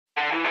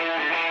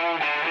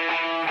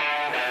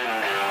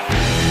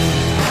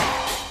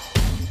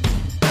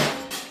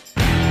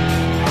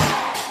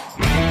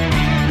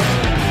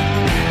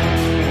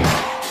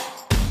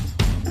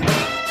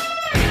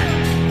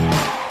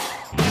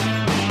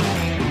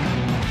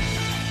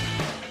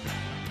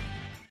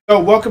Yo,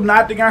 welcome to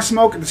Octagon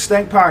Smoke and the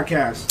Stank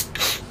Podcast.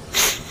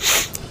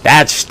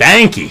 That's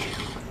stanky.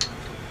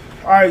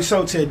 Alright,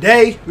 so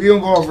today we're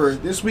going to go over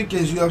this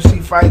weekend's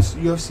UFC fights,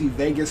 UFC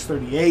Vegas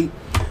 38,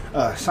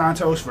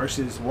 Santos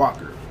versus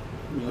Walker.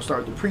 We're going to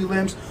start with the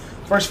prelims.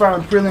 First fight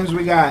on the prelims,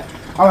 we got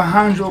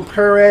Alejandro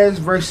Perez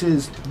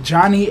versus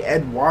Johnny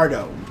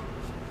Eduardo.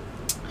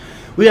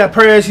 We got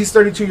Perez, he's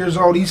 32 years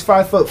old, he's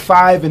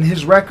 5'5", and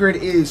his record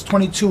is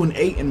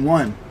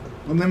 22-8-1.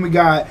 And then we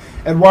got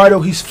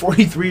Eduardo, he's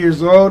 43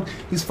 years old,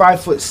 he's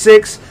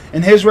 5'6",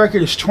 and his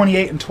record is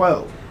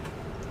 28-12.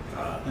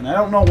 And I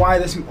don't know why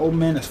this old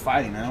man is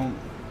fighting. I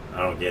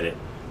don't get it.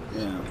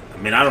 Yeah. I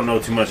mean, I don't know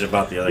too much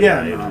about the other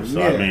guy either.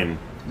 So I mean,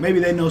 maybe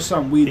they know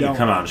something we don't. He can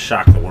come out and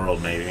shock the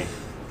world, maybe.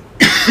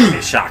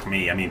 It shocked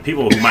me. I mean,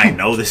 people who might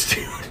know this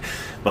dude,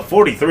 but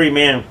 43,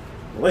 man.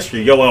 Unless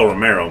you're Yoel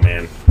Romero,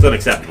 man, it's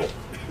unacceptable.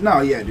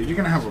 No, yeah, dude, you're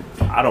gonna have a.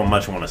 I don't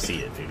much want to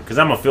see it, dude, because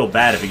I'm gonna feel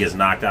bad if he gets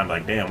knocked out. I'm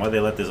like, damn, why'd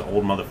they let this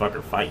old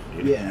motherfucker fight,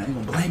 dude? Yeah, you're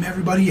gonna blame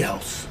everybody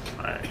else.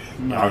 All right.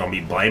 Y'all gonna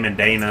be blaming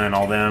Dana and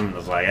all them.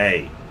 It's like,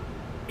 hey,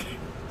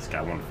 this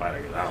guy wanted to fight.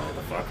 I don't know what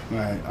the fuck.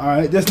 All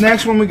right. This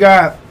next one we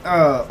got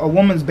a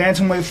women's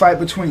bantamweight fight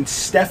between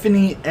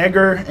Stephanie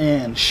Egger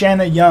and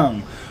Shanna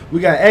Young. We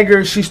got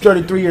Egger, she's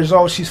 33 years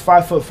old, she's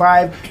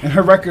 5'5", and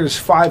her record is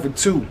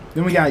 5-2.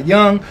 Then we got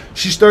Young,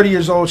 she's 30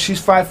 years old, she's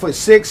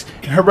 5'6",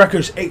 and her record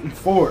is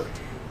 8-4.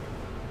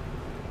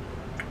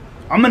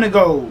 I'm gonna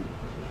go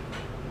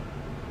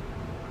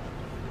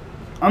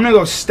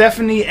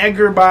Stephanie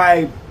Egger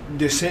by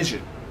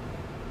decision.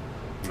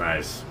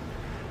 Nice.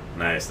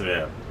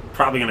 Yeah.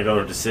 Probably gonna go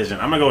to decision.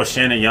 I'm gonna go with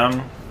Shanna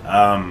Young.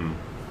 I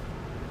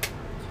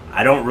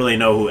don't really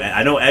know who.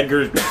 I know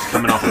Edgar's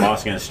coming off a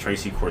loss against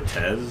Tracy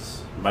Cortez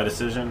by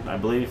decision, I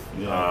believe.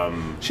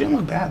 She didn't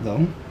look bad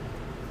though.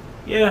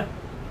 Yeah,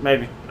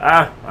 maybe.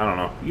 I don't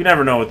know. You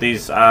never know with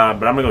these. But I'm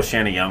gonna go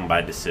Shanna Young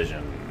by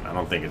decision. I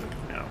don't think it's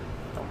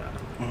don't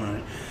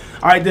matter.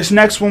 All right. This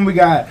next one we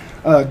got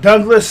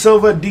Douglas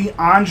Silva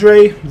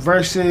DeAndre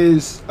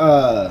versus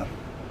Pirello.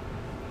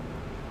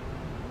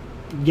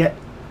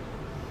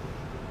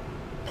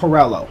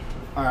 All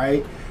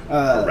right.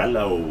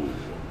 Pirello.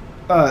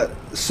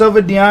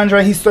 Silva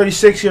DeAndre, he's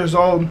 36 years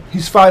old.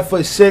 He's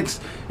 5'6",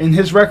 and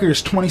his record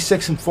is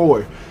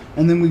 26-4.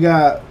 And then we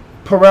got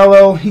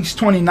Pirello. He's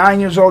 29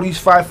 years old.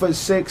 He's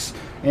 5'6",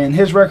 and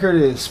his record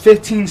is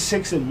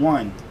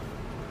 15-6-1.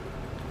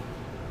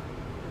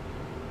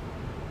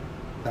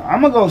 Now,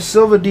 I'm gonna go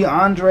Silva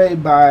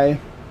DeAndre by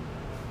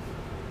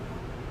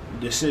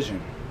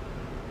decision.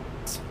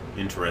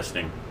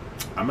 Interesting.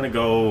 I'm gonna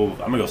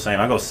go same.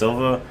 I go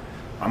Silva.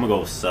 I'm gonna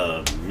go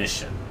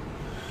submission.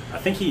 I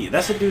think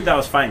that's the dude that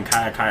was fighting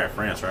Kaya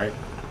France, right?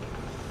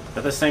 Is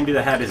that the same dude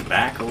that had his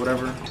back or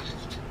whatever?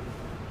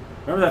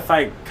 Remember that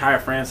fight Kaya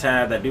France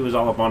had? That dude was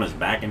all up on his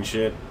back and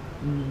shit.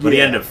 But he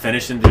ended up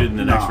finishing the dude in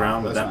the next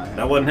round. But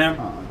that wasn't him?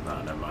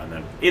 No, never mind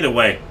then. Either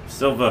way,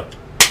 Silva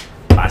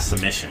by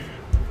submission.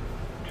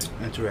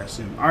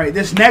 Interesting. All right,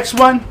 this next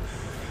one,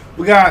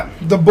 we got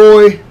the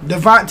boy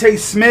Devontae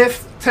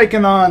Smith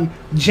taking on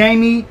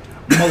Jamie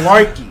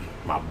Mullarkey.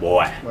 My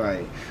boy.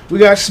 Right. We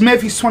got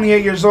Smith, he's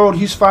 28 years old,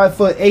 he's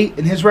 5'8",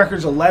 and his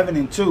record's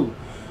 11-2.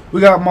 We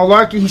got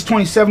Mullarkey, he's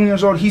 27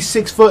 years old, he's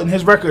 6 foot, and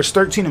his record is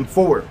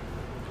 13-4.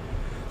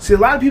 See, a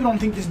lot of people don't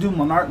think this dude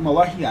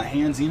Mullarkey got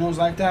hands,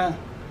 like that.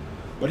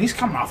 But he's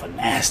coming off a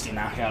nasty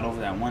knockout over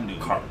that one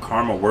dude.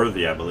 Karma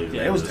Worthy, I believe.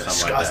 Yeah, it was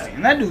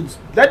disgusting. Like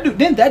and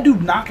didn't that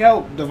dude knock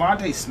out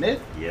Devontae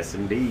Smith? Yes,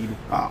 indeed.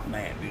 Oh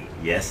man, dude.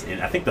 Yes,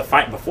 and I think the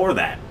fight before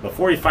that,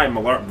 before he fought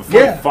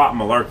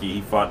Mullarkey,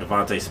 he fought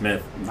Devontae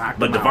Smith.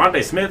 But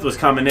Devontae Smith was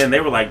coming in. They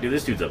were like, dude,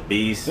 this dude's a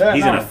beast. Yeah,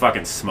 he's gonna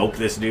fucking smoke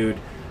this dude.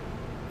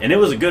 And it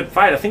was a good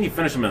fight. I think he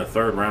finished him in the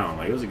third round.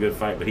 Like, it was a good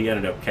fight, but he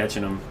ended up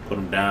catching him, put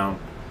him down.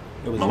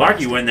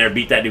 Mullarkey went in there,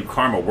 beat that dude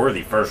Karma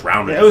Worthy first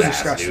round. Yeah, it was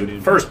disgusting,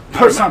 dude. First,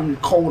 put something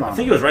cold on. I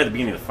think it was right at the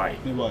beginning of the fight.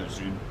 It was,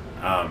 dude.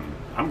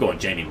 I'm going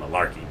Jamie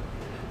Mullarkey.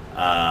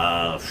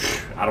 I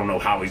don't know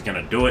how he's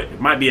gonna do it.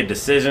 It might be a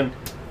decision.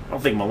 I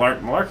don't think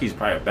Mullarkey's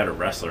probably a better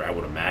wrestler, I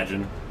would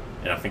imagine,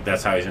 and I think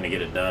that's how he's gonna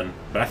get it done.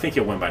 But I think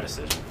he'll win by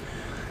decision.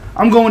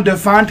 I'm going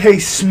Devontae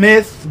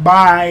Smith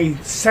by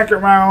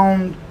second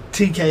round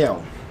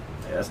TKO. Yeah,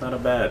 that's not a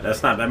bad.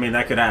 That's not. I mean,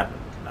 that could happen.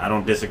 I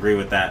don't disagree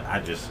with that.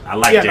 I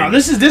like. Yeah, Jamie. no,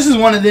 this is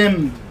one of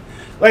them.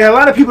 Like, a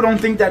lot of people don't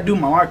think that dude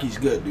Mullarkey's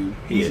good, dude.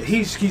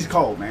 He's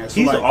cold, man. So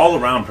he's all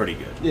around pretty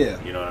good.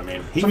 Yeah, you know what I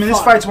mean. This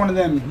fight's one of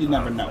them you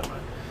never know.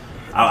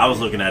 I was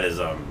looking at his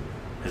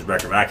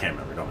record, but I can't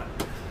remember. Don't matter.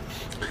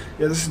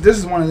 Yeah, this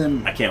is one of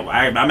them.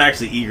 I'm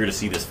actually eager to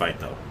see this fight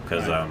though,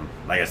 because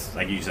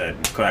like you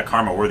said, that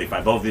Karma Worthy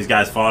fight. Both of these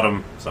guys fought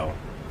him, so,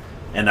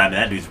 and I mean,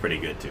 that dude's pretty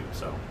good too.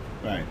 So,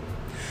 right.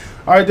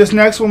 All right, this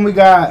next one we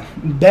got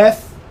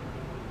Beth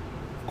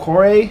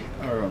Corey,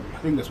 or I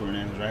think that's what her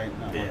name is, right?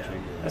 No, yeah,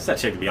 that's that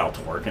chick to be all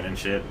twerking and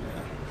shit.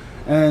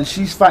 Yeah. And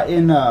she's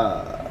fighting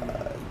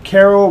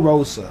Carol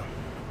Rosa.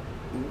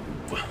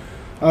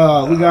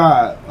 We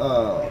got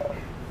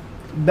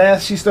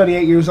Beth. She's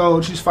 38 years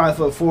old. She's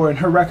 5'4", and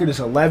her record is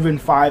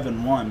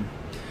 11-5-1.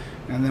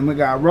 And then we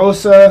got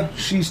Rosa.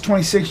 She's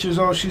 26 years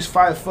old. She's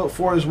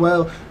 5'4" as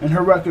well, and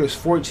her record is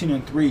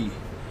 14-3.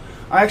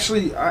 I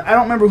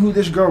don't remember who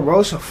this girl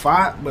Rosa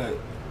fought, but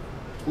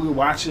we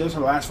watched it. It was her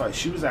last fight.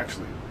 She was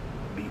actually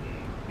beating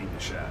the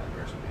shit out of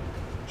her.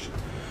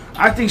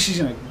 I think she's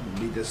gonna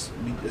beat this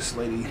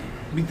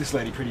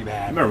lady pretty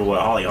bad. I remember what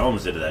Holly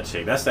Holmes did to that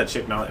chick. That's that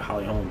chick, not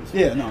Holly Holmes.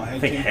 Yeah, no, I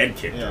think head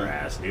kicked her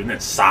ass, dude, and then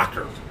socked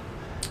her.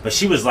 But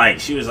she was like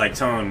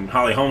telling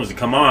Holly Holmes to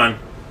come on.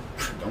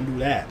 Don't do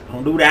that.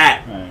 Don't do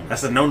that. Right.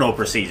 That's a no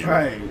procedure.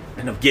 Right.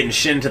 End up getting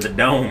shin to the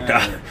dome. Right.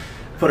 God,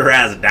 put her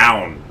ass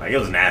down. Like, it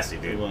was nasty,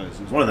 dude. It was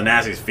one of the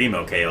nastiest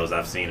female KOs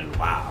I've seen in a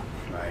while.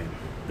 Right.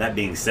 That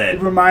being It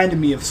said, reminded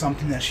me of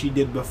something that she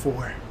did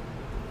before.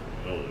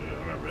 oh, yeah, I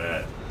remember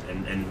that.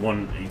 And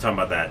one, you talking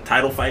about that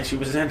title fight she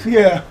was in?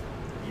 Yeah.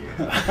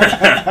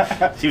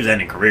 She was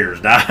ending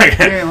careers, dog.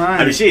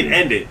 I mean, she had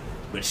ended,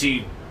 but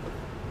she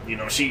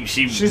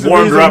She's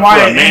warmed the her up reason why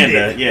for it Amanda.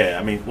 ended. Yeah,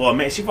 I mean, well,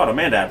 she fought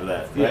Amanda after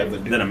that. Yeah, right?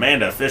 but then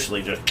Amanda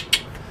officially just,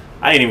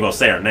 I ain't even gonna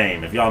say her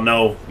name. If y'all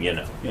know, you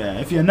know. Yeah,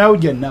 if you know,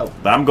 you know.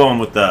 But I'm going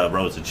with the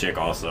Rosa chick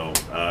also.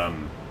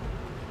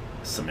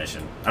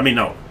 Submission. I mean,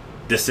 no,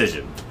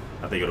 decision.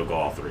 I think it'll go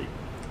all three.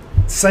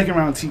 Second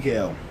round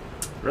TKO.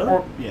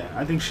 Really? Yeah,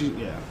 I think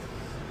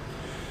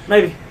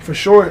Maybe. for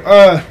sure.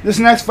 This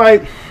next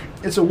fight,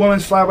 it's a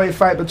women's flyweight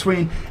fight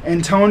between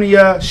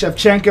Antonia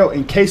Shevchenko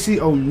and Casey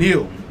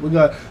O'Neill. We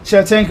got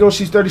Shevchenko,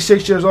 she's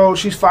 36 years old,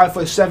 she's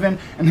 5'7",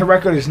 and her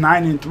record is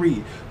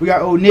 9-3. We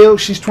got O'Neill,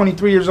 she's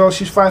 23 years old,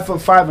 she's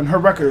 5'5", and her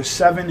record is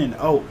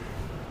 7-0.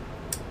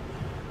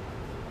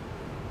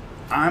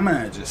 I'm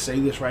gonna just say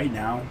this right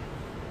now.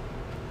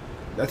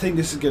 I think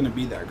this is gonna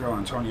be that girl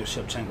Antonia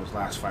Shevchenko's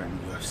last fight in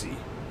the UFC.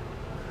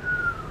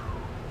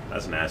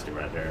 That's nasty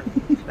right there.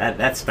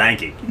 That's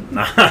spanky.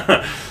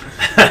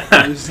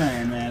 I'm just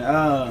saying,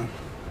 man.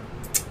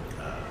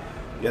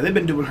 Yeah, they've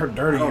been doing her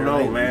dirty. I don't know,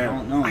 lately. man. I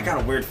don't know. I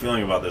got a weird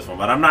feeling about this one,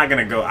 but I'm not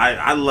gonna go.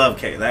 I love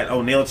Kate. That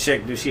O'Neal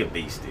chick, dude. She a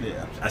beast, dude.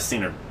 Yeah. I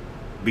seen her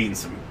beating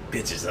some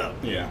bitches up.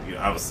 Yeah. You know,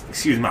 I was,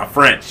 excuse my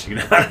French, you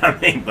know what I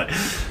mean, but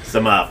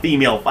some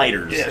female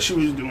fighters. Yeah, she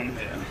was doing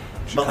that.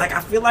 But like,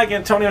 I feel like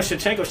Antonia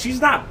Shevchenko, she's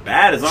not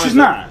bad as long She's as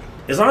not.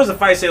 As long as the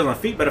fight stays on the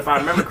feet. But if I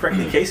remember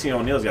correctly, Casey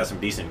O'Neal's got some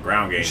decent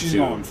ground game She's too.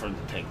 going for the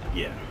takedown.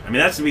 Yeah, I mean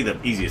that's to be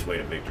the easiest way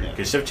to victory Yeah.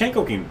 because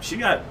Shevchenko she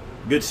got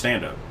good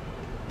stand up.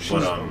 But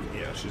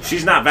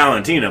she's not. not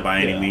Valentina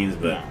by any Yeah, means,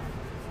 but no.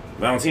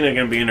 Valentina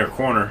gonna be in her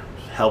corner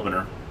helping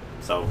her.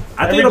 So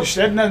I I think think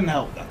that doesn't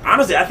help.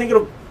 honestly, I think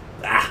it'll.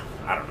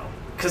 I don't know,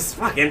 cause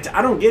fuck,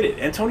 I don't get it.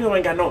 Antonio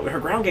ain't got her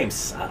ground game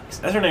sucks.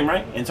 That's her name,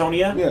 right?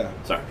 Antonia. Yeah.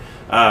 Sorry.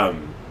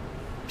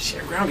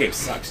 Her ground game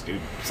sucks,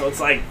 dude. So it's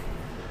like,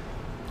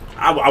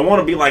 I want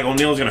to be like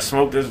O'Neal's gonna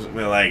smoke this.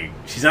 But like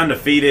she's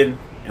undefeated,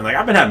 and like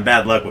I've been having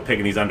bad luck with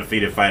picking these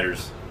undefeated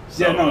fighters.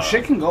 So, Yeah, no,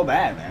 shit can go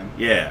bad, man.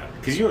 Yeah,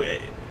 cause yeah.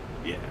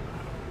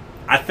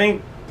 I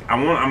think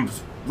I'm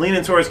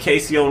leaning towards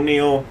Casey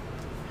O'Neill,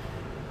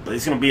 but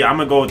I'm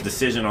gonna go with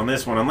decision on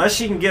this one, unless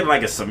she can get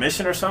like a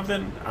submission or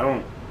something. I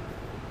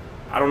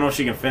don't know if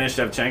she can finish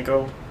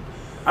Shevchenko.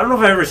 I don't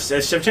know if has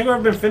Shevchenko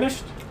ever been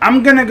finished.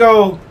 I'm gonna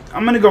go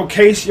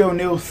Casey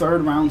O'Neill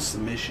third round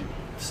submission.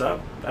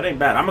 So that ain't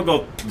bad. I'm gonna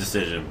go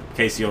decision.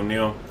 Casey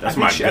O'Neill. That's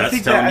my guts I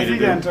think telling me to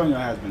do. Antonio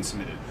has been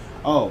submitted.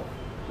 Oh,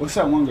 what's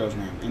that one girl's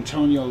name?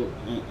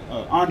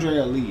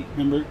 Andrea Lee.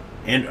 Remember?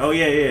 And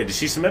yeah. Did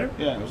she submit her?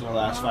 Yeah, it was her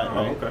last fight,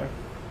 right? Oh, okay.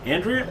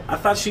 Andrea? I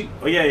thought she.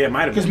 Oh yeah,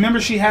 might have Because been. remember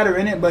she had her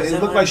in it, but Is it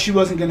that looked right? like she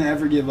wasn't gonna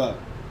ever give up,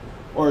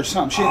 or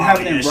something. She didn't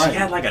have it in right. She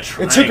had like a It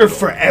triangle. took her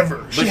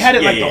forever. She had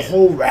it the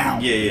whole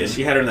round. Yeah.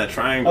 She had her in that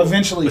triangle.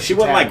 Eventually, but she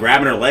wasn't like tapped.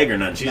 grabbing her leg or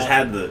nothing. She's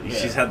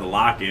Nothing. had the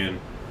lock in.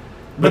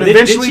 But But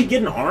eventually- did she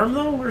get an arm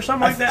though, or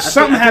something like that?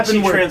 Something I think happened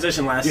She where-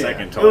 transitioned last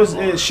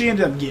second. She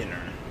ended up getting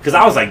her. Because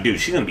I was like, dude,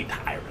 she's gonna be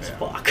tired as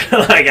fuck.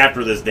 Like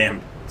after this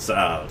damn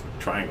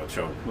triangle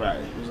choke. Right.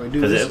 It was like,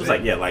 dude, Because this it was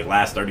like like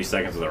last 30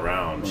 seconds of the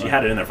round. She Right.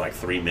 had it in there for like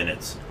 3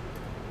 minutes.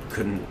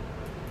 Couldn't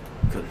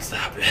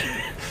stop it.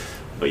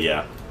 But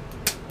yeah,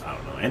 I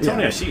don't know.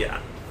 Antonia,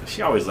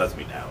 she always lets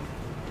me down.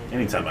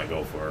 Anytime I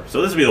go for her.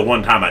 So this will be the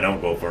one time I don't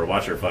go for her.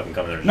 Watch her fucking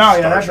come in there. And No, just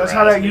yeah, starch that's her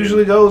how ass, that dude.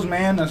 usually goes,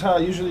 man. That's how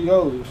it usually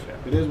goes.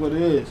 It is what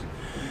it is.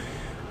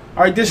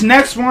 All right, this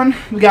next one,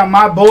 we got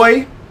my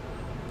boy,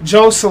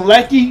 Joe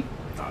Selecki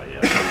Oh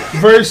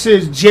yeah.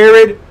 versus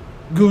Jared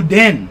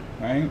Gooden.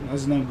 Right? That's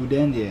his name,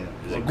 Gooden, yeah.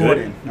 Is Or it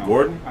Gordon? good? No,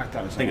 Gordon? I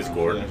thought it was I think it's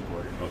something else. Gordon. Yeah, it's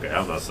Gordon. Okay, I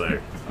was about to say.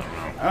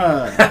 I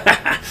don't know.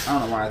 I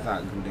don't know why I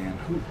thought Gooden.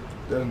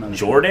 There's another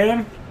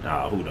Jordan?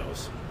 Nah, who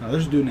knows? No,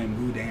 there's a dude named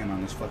Gooden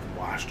on this fucking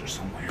washed or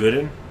somewhere.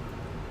 Gooden?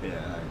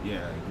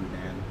 Yeah,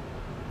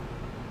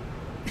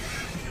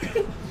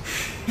 Gooden.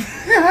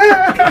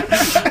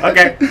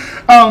 Okay.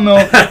 I don't know.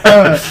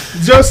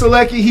 Joe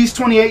Selecki, he's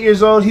 28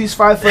 years old. He's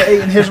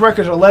 5'8", and his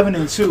record's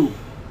 11-2.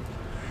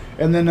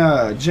 And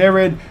then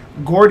Jared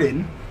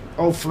Gordon,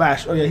 old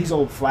Flash. Oh yeah, he's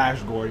old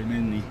Flash Gordon,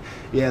 isn't he?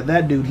 Yeah,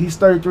 that dude. He's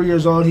 33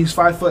 years old. He's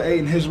 5'8",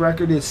 and his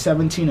record is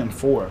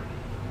 17-4.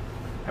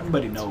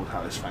 Everybody knows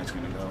how this fight's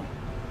gonna go.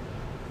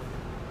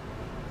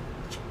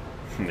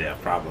 Yeah,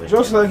 probably.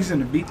 Joe Selecki's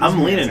gonna beat this I'm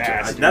man's leaning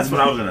ass, to. That's dude.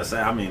 what I was gonna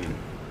say. I mean,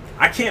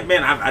 I can't,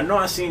 man. I know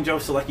I seen Joe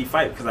Selecki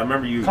fight because I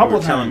remember you Couple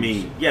were telling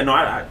times. me. Yeah, no,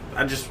 I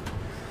just,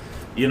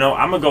 you know,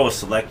 I'm gonna go with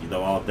Selecki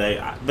though all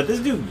day. But this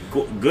dude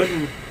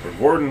Gooden or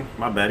Gordon,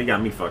 my bad, he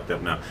got me fucked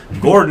up now.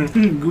 Gordon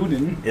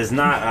Gooden. is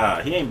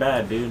not. He ain't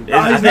bad, dude.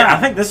 No, he's not. I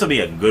think this will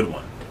be a good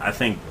one. I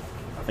think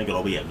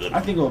it'll be a good I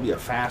one. think it'll be a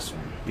fast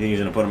one. You think he's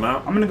gonna put him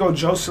out? I'm gonna go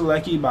Joe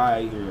Selecki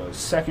by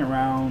second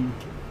round.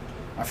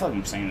 I feel like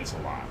I'm saying this a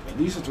lot, but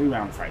these are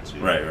 3-round fights,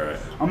 dude. Right.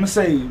 I'm gonna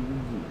say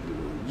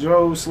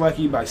Joe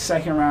Selecki by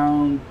second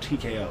round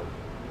TKO,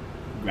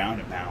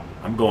 ground and pound.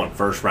 I'm going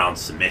first round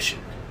submission.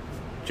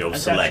 Joe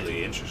That's Selecki.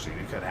 actually interesting.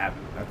 It could happen.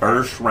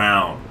 First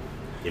round.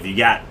 If you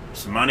got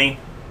some money,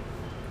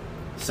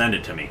 send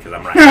it to me because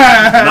I'm right. No.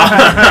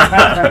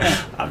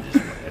 I'm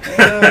just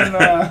playing.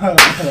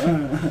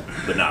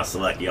 But nah,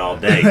 Selecki all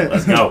day.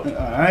 Let's go.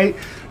 All right.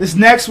 This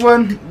next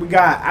one, we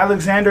got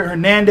Alexander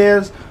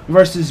Hernandez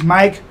versus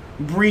Mike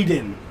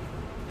Breeden.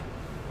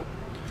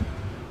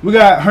 We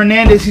got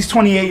Hernandez. He's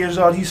 28 years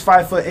old. He's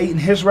 5'8", and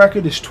his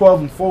record is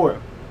 12-4.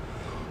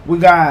 We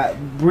got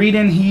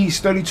Breeden. He's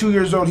 32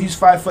 years old. He's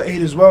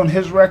 5'8" as well, and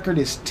his record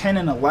is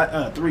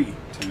 10-3.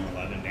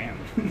 10-11. Damn.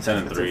 10-3.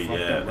 That's a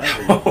Yeah.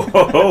 fucked up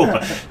record. Oh,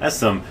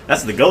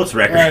 that's the goat's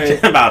record.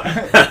 Right. About.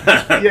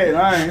 Yeah,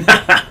 lying.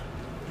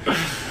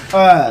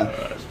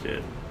 Oh,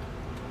 shit.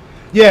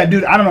 Yeah,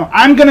 dude, I don't know.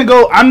 I'm gonna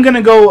go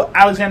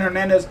Alexander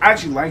Hernandez. I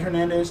actually like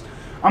Hernandez.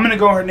 I'm gonna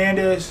go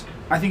Hernandez.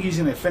 I think he's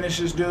gonna finish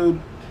this dude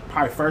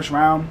probably first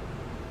round.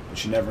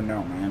 But you never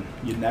know, man.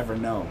 You never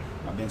know.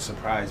 I've been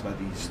surprised by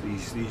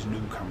these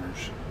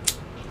newcomers.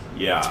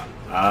 Yeah.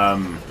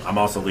 I'm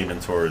also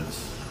leaning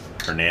towards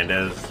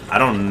Hernandez. I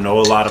don't know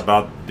a lot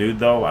about the dude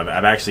though.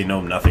 I've actually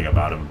known nothing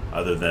about him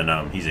other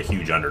than he's a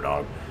huge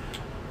underdog.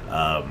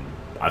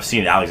 I've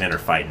seen Alexander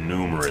fight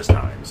numerous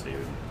times, dude.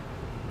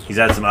 He's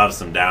had some ups,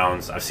 some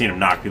downs. I've seen him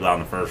knock people out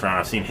in the first round.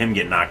 I've seen him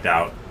get knocked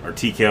out or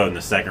TKO'd in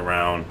the second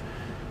round.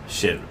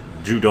 Shit,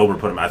 Drew Dober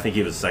put him. I think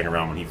he was the second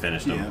round when he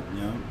finished him.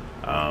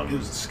 Yeah. It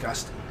was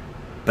disgusting.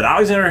 But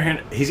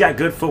Alexander, he's got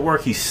good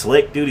footwork. He's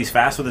slick, dude. He's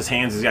fast with his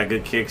hands. He's got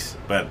good kicks.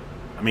 But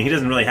I mean, he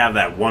doesn't really have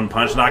that one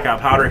punch knockout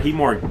powder.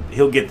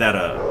 He'll get that.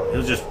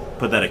 He'll just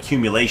put that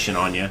accumulation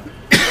on you.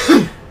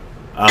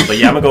 But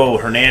yeah, I'm gonna go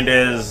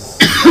Hernandez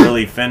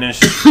early finish.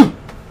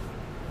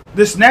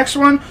 This next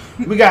one,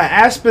 we got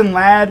Aspen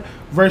Ladd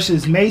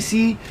versus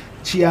Macy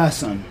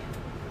Chiasson.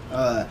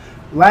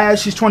 Ladd,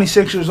 she's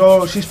 26 years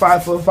old. She's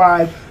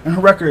 5'5", and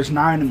her record is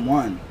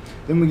 9-1.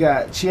 Then we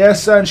got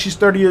Chiasson. She's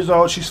 30 years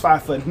old. She's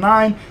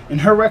 5'9",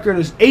 and her record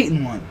is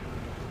 8-1. This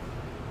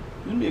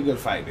gonna be a good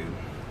fight, dude.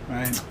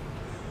 Right?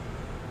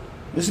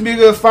 This gonna be a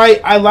good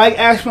fight. I like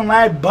Aspen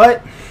Ladd,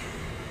 but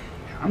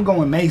I'm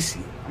going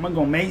Macy. I'm gonna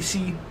go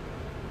Macy.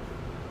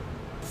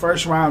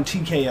 First round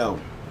TKO.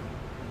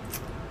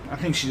 I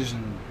think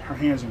her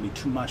hands gonna be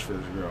too much for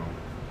this girl.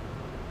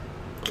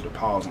 Put a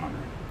pause on her,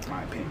 in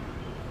my opinion.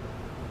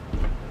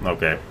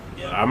 Okay.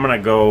 I'm gonna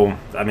go.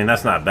 I mean,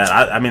 that's not bad.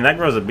 I mean, that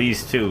girl's a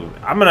beast too.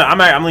 I'm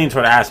leaning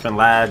toward Aspen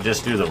Ladd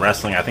just due to the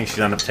wrestling. I think she's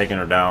end up taking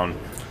her down.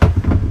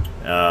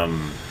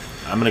 I'm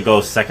gonna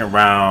go second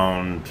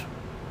round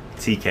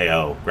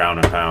TKO, ground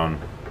and pound.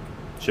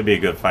 Should be a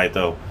good fight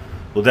though.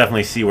 We'll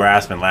definitely see where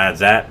Aspen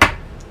Ladd's at.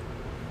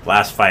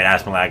 Last fight,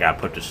 Aspen Ladd got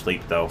put to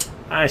sleep though.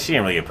 She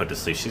didn't really get put to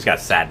sleep. She just got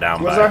sat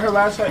down. Was that her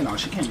last fight? No,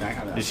 she came back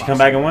out of that. Did she come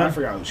back and win? I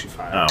forgot who she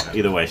fought. Oh,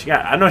 either way,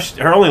 I know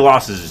her only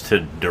losses is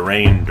to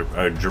Jermaine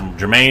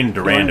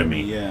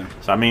Durandamy. Yeah.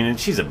 So I mean,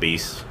 she's a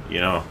beast,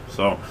 you know.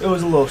 So it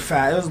was a little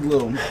fat. It was a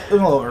little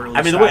early.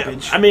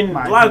 I mean,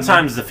 a lot of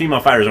times the female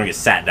fighters don't get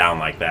sat down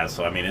like that.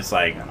 So I mean, it's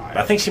like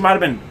I think she might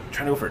have been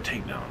trying to go for a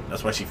takedown.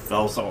 That's why she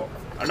fell so.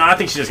 No, I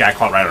think she just got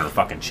caught right on her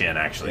fucking chin.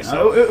 Actually, yeah,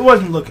 so it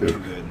wasn't looking too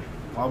good.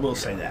 I will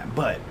say that,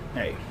 but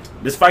hey,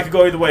 this fight could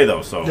go either way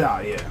though. So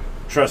yeah.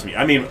 Trust me.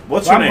 I mean,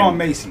 what's her I'm name? going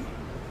Macy.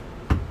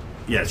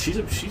 Yeah,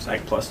 she's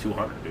like plus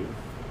 200, dude.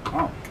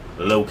 Oh,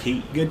 Low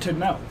key. good to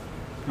know.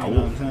 You know what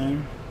I'm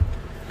saying?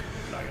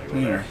 Not gonna go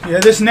there. Yeah,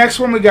 this next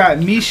one we got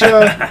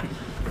Misha.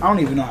 I don't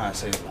even know how to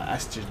say it. I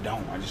just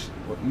don't.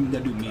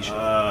 That dude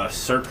Misha.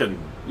 Sirkin.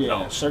 Yeah,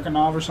 No.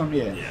 Sirkinov or something.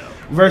 Yeah. Yeah.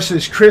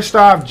 Versus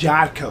Krzysztof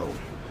Jotko.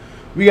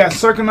 We got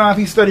Sirkinov.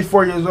 He's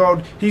 34 years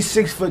old. He's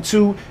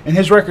 6'2", and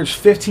his record's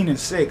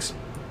 15-6.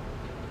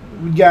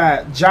 We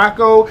got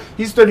Jocko.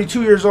 He's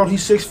 32 years old.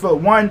 He's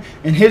 6'1",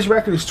 and his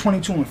record is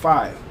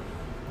 22-5.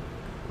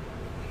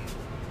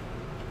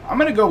 I'm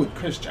gonna go with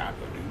Chris Jocko,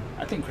 dude.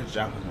 I think Chris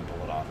Jocko's gonna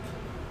pull it off.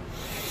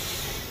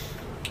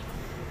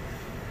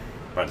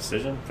 By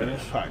decision?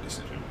 Finish? Probably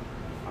decision.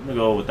 I'm gonna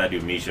go with that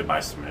dude Misha by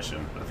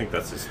submission. I think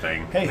that's his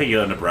thing. Hey. I think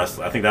he'll end up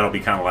wrestling. I think that'll be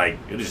kind of like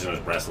he'll just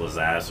wrestle his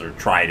ass or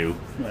try to.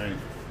 Right.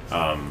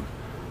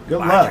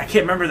 Good I luck.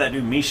 can't remember that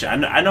dude Misha.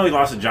 I know he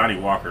lost to Johnny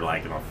Walker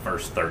like in the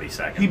first 30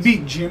 seconds. He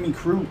beat Jimmy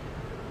Crute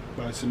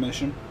by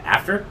submission.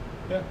 After?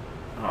 Yeah.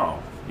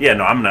 Oh yeah.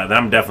 No, I'm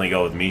definitely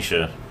go with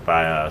Misha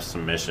by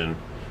submission.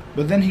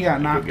 But then he got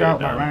knocked get it out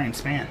by done. Ryan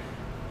Spann.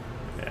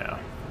 Yeah,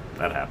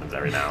 that happens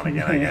every now and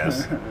again, I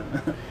guess.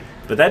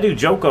 But that dude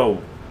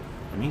Joko,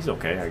 I mean, he's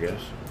okay, I guess.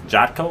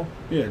 Jotko?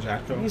 Yeah,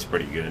 Jotko. He's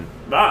pretty good.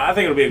 But I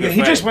think it'll be a good Yeah,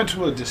 he fight. just went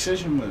to a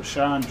decision with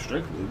Sean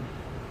Strickland.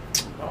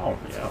 Oh,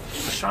 yeah.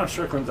 Sean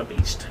Strickland's a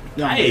beast.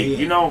 Yeah, Hey, yeah.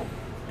 you know,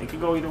 it could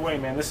go either way,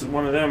 man. This is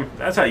one of them.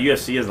 That's how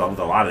UFC is with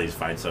a lot of these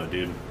fights, though,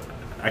 dude.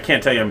 I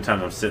can't tell you how many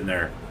times I'm sitting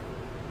there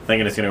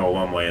thinking it's going to go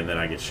one way and then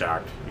I get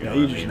shocked. You know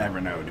You what I just mean?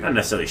 never know, dude. Not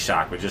necessarily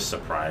shocked, but just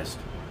surprised.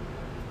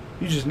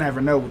 You just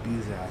never know with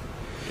these guys.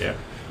 Yeah.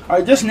 All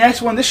right, this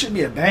next one, this should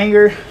be a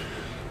banger.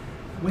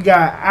 We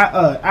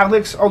got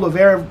Alex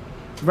Oliveira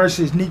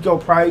versus Nico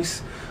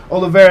Price.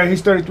 Oliveira,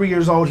 he's 33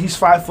 years old. He's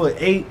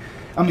 5'8".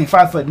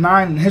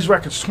 5'9", and his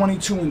record's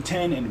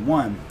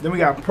 22-10-1. Then we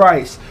got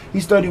Price.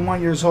 He's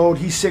 31 years old.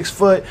 He's 6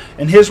 foot,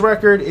 and his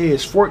record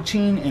is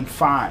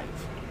 14-5.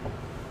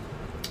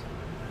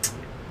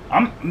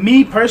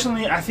 Me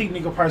personally, I think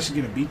Nico Price is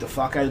gonna beat the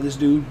fuck out of this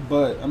dude.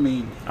 But I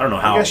mean, I don't know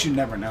how. I guess you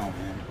never know,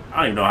 man. I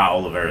don't even know how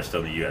Oliveira's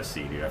still in the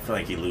UFC, dude. I feel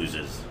like he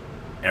loses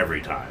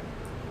every time.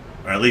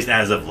 Or at least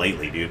as of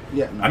lately, dude.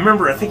 Yeah, no, I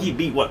remember, I think he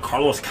beat,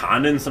 Carlos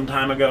Condon some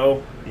time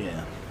ago.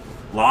 Yeah.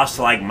 Lost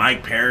to,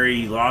 Mike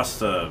Perry. Lost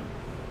to,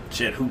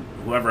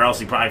 whoever else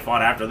he probably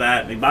fought after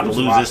that. He's about to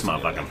lose this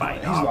motherfucking fight.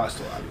 He's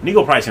lost a lot.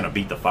 Nico Price going to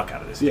beat the fuck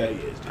out of this. Yeah, he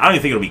is. Dude. I don't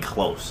even think it'll be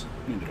close.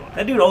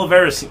 That dude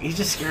Oliveira, he's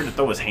just scared to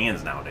throw his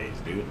hands nowadays,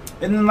 dude.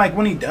 And then,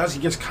 when he does, he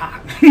gets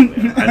caught.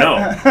 Yeah, I know.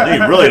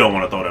 You really don't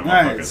want to throw them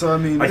motherfuckers. Right, so, I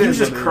mean, he was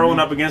just curling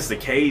up against the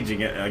cage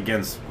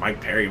against Mike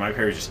Perry. Mike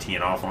Perry's just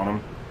teeing off on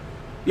him.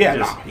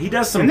 Yeah, he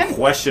does some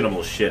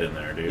questionable shit in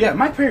there, dude. Yeah,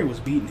 Mike Perry was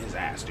beating his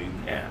ass, dude.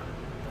 Yeah,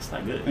 that's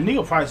not good. And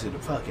Nico Price is he's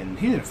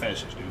a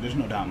fetishist, dude. There's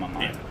no doubt in my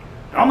mind.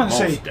 Yeah. I'm gonna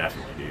say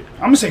definitely, dude.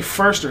 I'm gonna say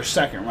first or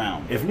second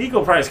round. If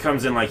Nico Price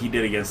comes in like he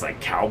did against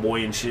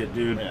Cowboy and shit,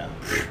 dude. Yeah.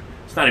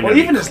 It's not even. Well,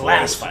 even his close,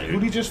 last fight. dude. Who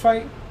did he just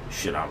fight?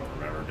 Shit, I don't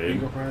remember, dude.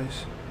 Nico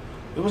Price.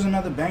 It was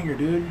another banger,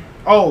 dude.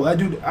 Oh, that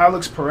dude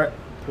Alex Pereira.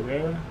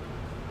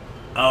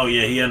 Oh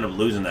yeah, he ended up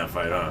losing that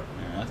fight, huh?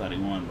 Yeah, I thought he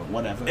won, but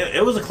whatever.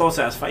 It was a close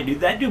ass fight, dude.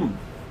 That dude,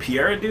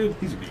 Pereira, dude.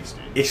 He's a beast,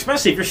 dude.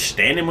 Especially if you're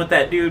standing with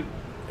that dude,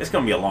 it's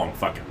gonna be a long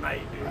fucking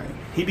night, dude. Right.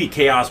 He beat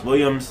Chaos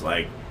Williams,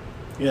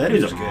 yeah, that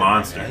dude's a good,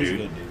 monster, man. dude. He's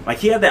good, dude.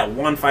 He had that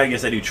one fight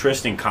against that dude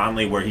Tristan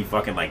Conley where he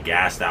fucking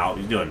gassed out.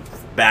 He's doing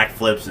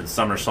backflips and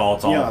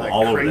somersaults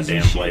all over the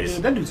damn place.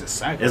 Dude. That dude's a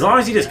psycho. As long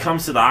as he just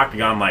comes to the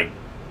octagon like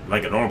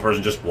a normal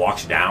person, just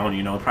walks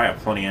down,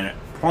 probably have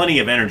plenty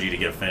of energy to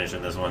get a finish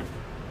in this one.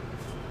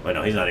 But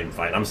no, he's not even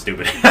fighting. I'm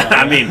stupid.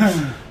 I mean,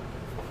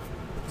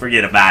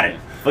 forget about it.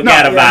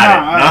 Forget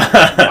about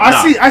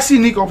it. I see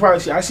Nico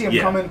Price. I see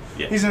him coming.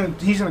 Yeah.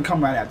 He's gonna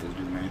come right after this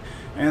dude, man.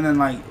 And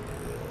then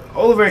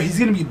Oliver, he's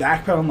gonna be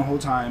backpedaling the whole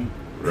time.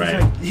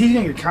 Right. He's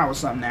gonna get caught with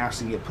something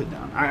nasty and get put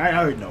down. I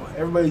already know it.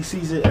 Everybody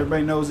sees it.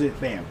 Everybody knows it.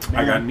 Bam.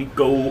 I got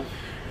Nico.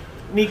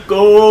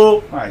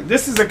 All right.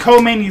 This is a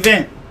co-main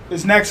event.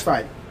 This next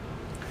fight,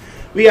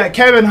 we got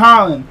Kevin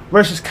Holland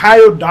versus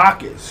Kyle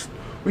Dawkins.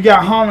 We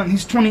got Holland.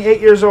 He's 28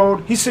 years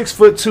old. He's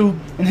 6'2",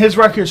 and his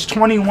record is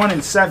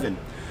 21-7.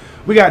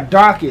 We got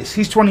Dawkins.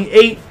 He's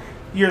 28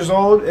 years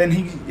old, and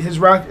he's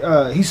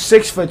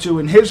 6'2",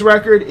 and his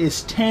record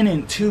is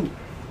 10-2.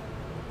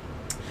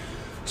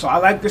 So I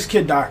like this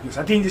kid Dawkins.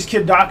 I think this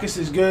kid Dawkins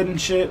is good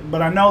and shit,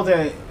 but I know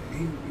that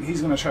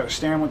he's gonna try to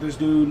stand with this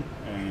dude,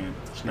 and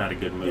it's not a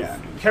good move. Yeah,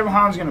 Kevin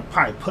Holland's gonna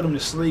probably put him to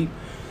sleep,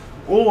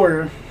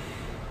 or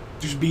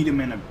just beat him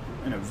in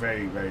a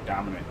very, very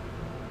dominant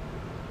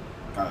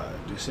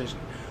decision.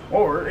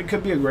 Or it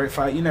could be a great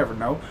fight. You never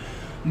know.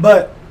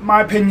 But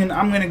my opinion,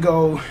 I'm gonna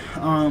go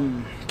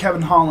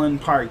Kevin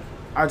Holland. Probably,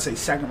 I'd say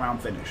second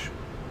round finish.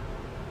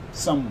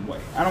 Some way.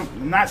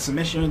 Not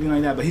submission or anything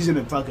like that, but he's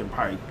gonna fucking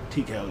probably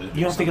TKO this.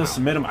 You don't think he'll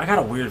submit him? I got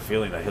a weird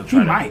feeling that he'll try.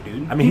 He might,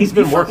 dude. I mean, he's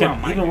been working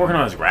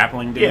on his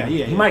grappling, dude.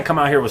 Yeah. He might come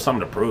out here with something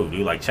to prove,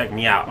 dude. Check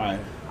me out. Right.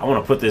 I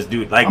want to put this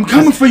dude. I'm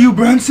coming for you,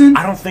 Brunson.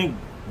 I don't think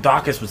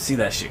Dawkins would see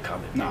that shit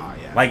coming. Nah,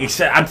 yeah.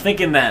 Except I'm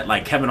thinking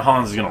that Kevin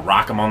Holland is gonna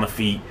rock him on the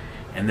feet,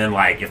 and then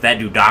if that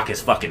dude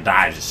Dawkins fucking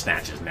dies, just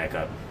snatch his neck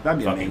up. That'd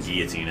be fucking amazing.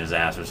 Guillotine his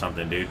ass or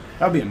something, dude.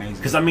 That'd be amazing.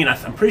 Because I'm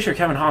pretty sure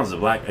Kevin Holland's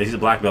he's a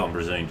black belt in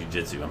Brazilian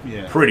Jiu-Jitsu.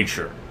 I'm pretty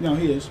sure. No,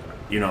 he is.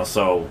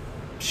 So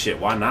shit,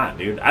 why not,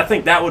 dude? I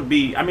think that would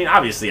be. I mean,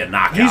 obviously a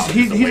knockout.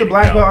 He's a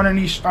black belt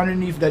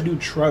underneath that dude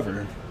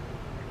Trevor.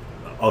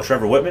 Oh,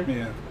 Trevor Whitman.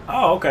 Yeah.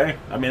 Oh, okay.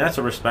 I mean, that's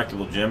a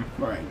respectable gym.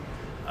 Right.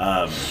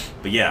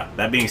 But yeah,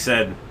 that being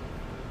said,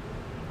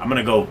 I'm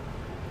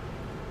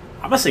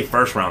gonna say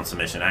first round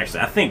submission.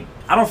 Actually,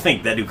 I don't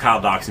think that dude Kyle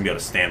Dawkins can be able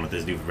to stand with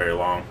this dude for very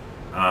long.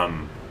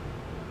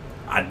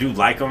 I do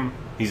like him.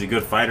 He's a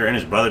good fighter, and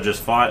his brother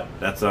just fought.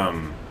 That's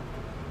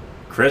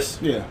Chris.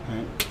 Yeah.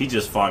 He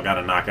just got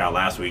a knockout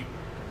last week.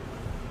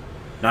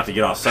 Not to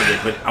get off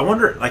subject, but I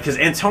wonder, because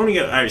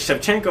Antonia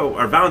Shevchenko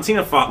or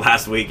Valentina fought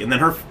last week, and then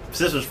her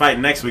sister's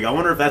fighting next week. I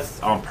wonder if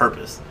that's on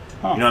purpose.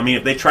 Huh. You know what I mean?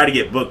 If they try to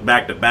get booked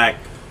back to back,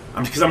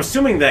 because I'm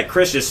assuming that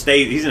Chris he's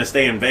going to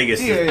stay in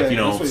Vegas. Yeah, you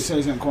know, that's what he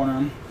says in the corner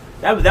him.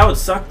 That would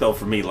suck though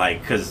for me,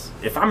 because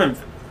if I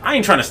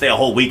ain't trying to stay a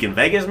whole week in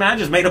Vegas, man. I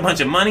just made a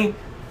bunch of money.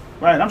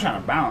 Right, I'm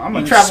trying to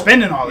bounce. I'm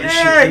spending all this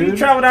shit, dude. You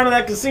travel down to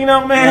that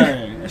casino,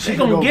 man. Right. That They shit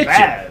gonna go get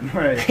bad. you.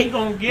 Right. They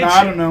gonna get you.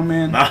 I don't know,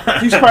 man. Nah.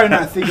 He's probably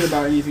not thinking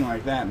about anything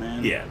like that,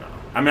 man. Yeah, no.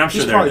 I mean, I'm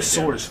sure He's they're probably in the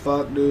sore gym. as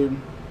fuck, dude.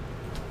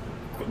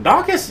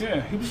 Dawkins?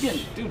 Yeah, he was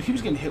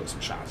getting hit with some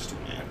shots too,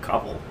 man. A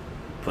couple.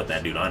 Put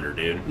that dude under,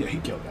 dude. Yeah, he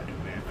killed that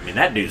dude, man. I mean,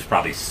 that dude's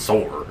probably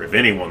sore, if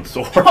anyone's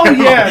sore. Oh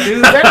yeah,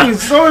 dude, that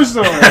dude's sore.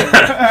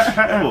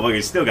 That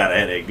motherfucker still got a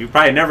headache, dude.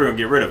 Probably never gonna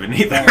get rid of it,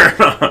 neither.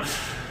 I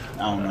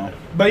don't know.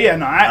 But yeah,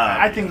 no,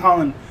 I think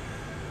Holland,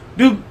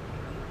 dude.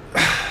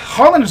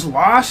 Holland is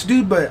lost,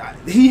 dude, but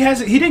he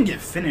didn't get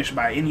finished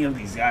by any of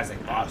these guys they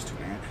lost to,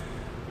 man.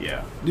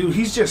 Yeah. Dude,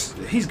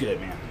 he's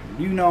good, man.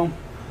 You know,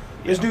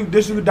 this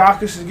dude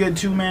Dawkins is good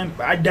too, man.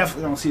 But I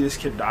definitely don't see this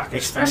kid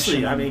Dawkins.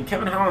 Especially, I mean,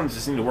 Kevin Holland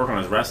just need to work on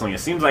his wrestling. It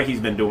seems like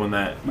he's been doing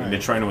that. He's been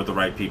training with the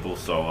right people.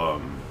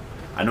 So,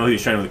 I know he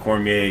was training with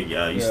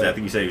Cormier. I think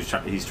you said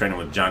he's training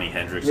with Johnny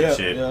Hendricks and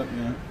shit.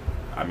 Yeah.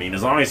 I mean,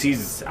 as long as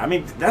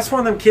that's one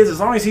of them kids, as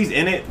long as he's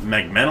in it,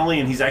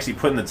 mentally, and he's actually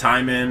putting the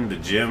time in, the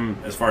gym,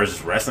 as far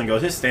as wrestling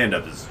goes, his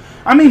stand-up is...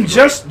 I mean,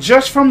 just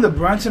from the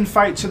Brunson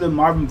fight to the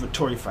Marvin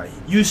Vettori fight,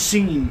 you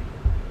seen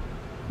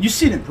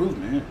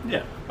improvement.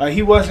 Yeah.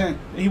 He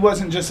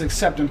wasn't just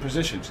accepting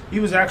positions. He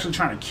was actually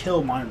trying to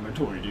kill Marvin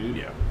Vettori, dude.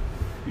 Yeah.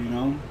 You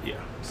know? Yeah.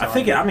 So, if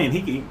he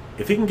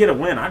can get a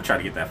win, I'd try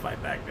to get that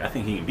fight back. I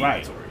think he can beat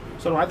Vettori.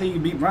 So I think he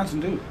beat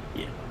Brunson, too.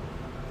 Yeah.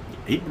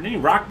 Didn't he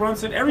rock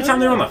Brunson? Every time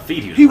they were on the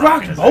feet, he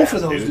rocked both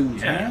of those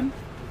dudes, man.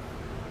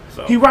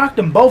 So. He rocked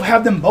them both,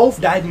 have them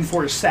both diving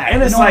for his sack.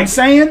 And it's you know what I'm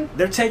saying?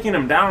 They're taking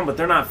him down, but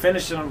they're not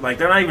finishing him. Like,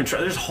 they're not even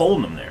they're just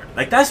holding him there.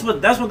 Like, that's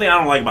one thing I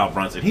don't like about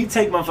Brunson. He'd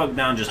take motherfucker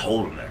down and just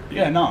hold him there. Dude.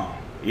 Yeah, no.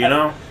 You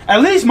know?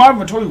 At least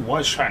Marvin Vettori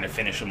was trying to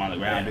finish him on the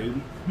ground, dude.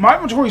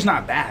 Marvin Vettori's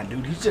not bad,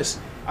 dude. He's just...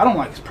 I don't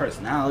like his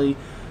personality.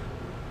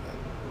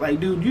 Like,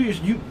 dude,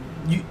 you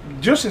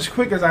just as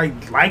quick as I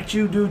liked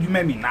you, dude, you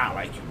made me not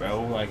like you,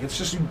 bro. Like, it's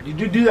just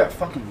you do that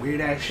fucking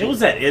weird ass shit. It was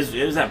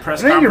that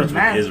press conference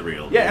with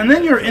Israel. Yeah,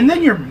 dude. and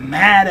then you're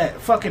mad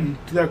at fucking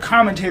the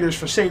commentators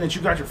for saying that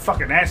you got your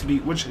fucking ass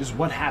beat, which is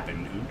what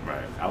happened, dude.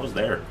 Right. I was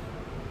there.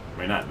 I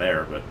mean, not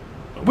there, but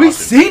we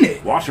seen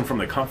it. Watching from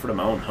the comfort of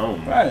my own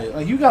home. Right.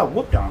 Like, you got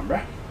whooped on,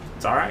 bro.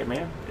 It's all right,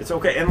 man. It's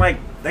okay. And like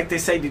they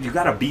say, dude, you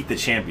gotta beat the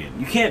champion.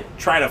 You can't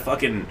try to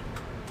fucking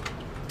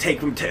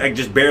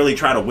just barely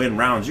try to win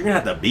rounds. You're gonna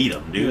have to beat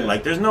him, dude. Yeah.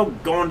 Like, there's no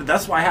going.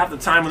 That's why half the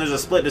time when there's a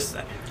split,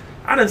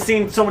 I done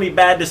seen so many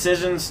bad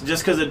decisions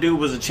just because a dude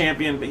was a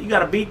champion. But you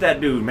gotta beat that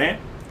dude,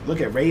 man.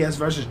 Look at Reyes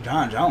versus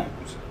John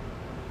Jones.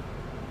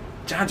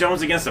 John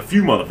Jones against a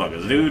few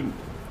motherfuckers, dude.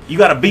 You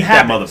gotta beat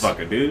that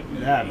motherfucker, dude.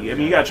 I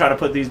mean, you gotta try to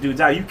put these dudes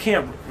out. You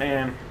can't,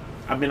 man.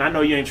 I mean, I know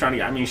you ain't trying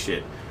to. I mean,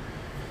 shit.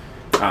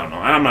 I don't know.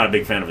 I'm not a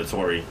big fan of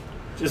Vettori.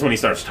 Just when he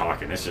starts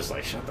talking, it's just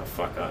like, shut the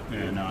fuck up,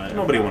 dude. Yeah, no,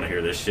 nobody want to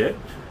hear this shit.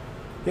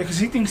 Yeah, because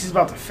he thinks he's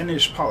about to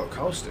finish Paulo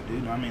Costa,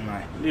 dude. I mean,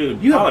 like,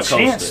 dude, you have a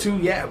chance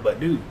to, but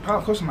dude,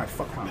 Paulo Costa might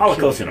fuck around. Paulo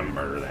Costa's gonna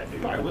murder that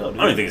dude. Probably will,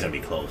 dude. I don't think it's gonna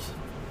be close.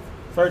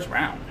 First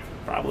round,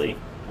 probably.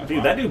 That's dude,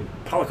 fine. That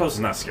dude, Paulo Costa's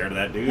not scared of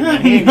that dude.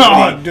 Man. He ain't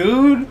no,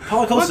 dude.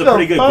 Paulo Costa's a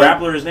pretty good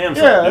grappler his damn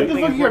self. Yeah, dude.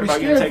 the fuck you gotta be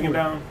scared take him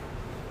down.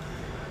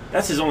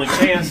 That's his only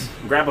chance.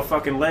 Grab a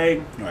fucking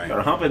leg. Right. Got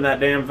a hump in that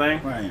damn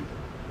thing. Right.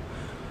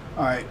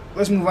 All right,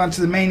 let's move on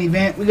to the main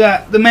event. We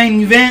got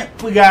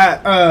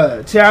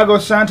Thiago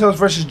Santos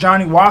versus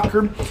Johnny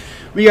Walker.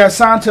 We got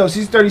Santos.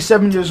 He's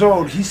 37 years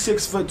old. He's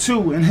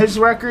 6'2", and his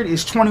record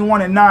is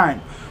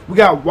 21-9. We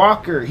got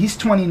Walker. He's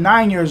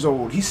 29 years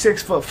old. He's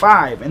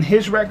 6'5", and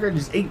his record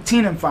is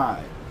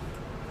 18-5.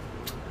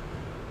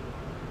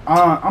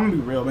 I'm gonna be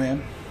real,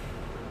 man.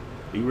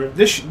 Be real.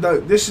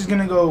 This is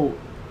gonna go.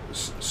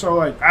 So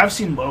like, I've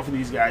seen both of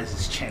these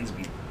guys' chins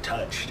be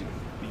touched and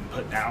being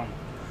put down,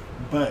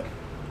 but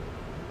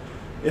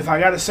if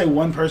I gotta say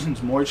one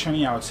person's more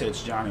chinny, I would say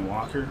it's Johnny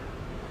Walker.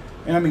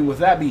 And I mean, with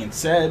that being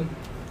said,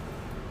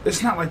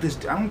 it's not like this.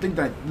 I don't think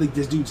that like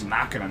this dude's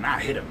not gonna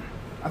not hit him.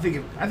 I'm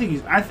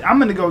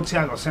gonna go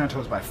Thiago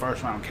Santos by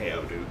first round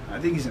KO, dude. I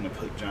think he's gonna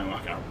put Johnny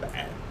Walker out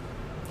bad.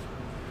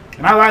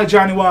 And I like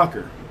Johnny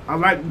Walker. I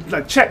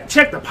like check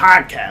the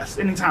podcast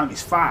anytime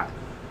he's fought.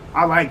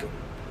 I like him.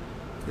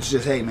 It's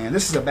just, hey man,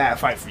 this is a bad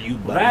fight for you,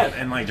 buddy. That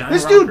and like Johnny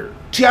This Walker. dude,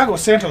 Thiago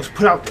Santos,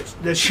 put out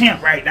the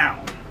champ right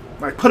now.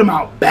 Like, put him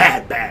out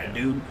bad,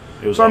 dude.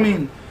 So, I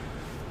mean,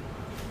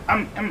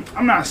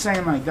 I'm not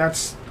saying, like,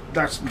 that's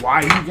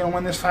why he's going to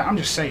win this fight. I'm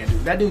just saying,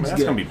 dude, that dude's that's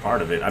good. going to be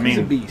part of it. I He's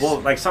mean, a beast. well,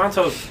 like,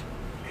 Santos,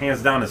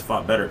 hands down, has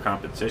fought better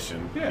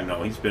competition. Yeah. You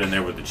know, he's been in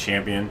there with the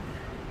champion.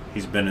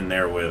 He's been in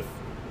there with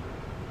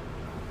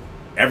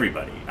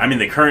everybody. I mean,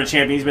 the current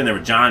champion, he's been there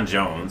with John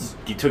Jones.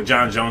 He took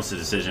John Jones to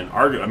decision.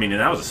 I mean,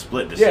 and that was a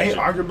split decision. Yeah, he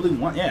arguably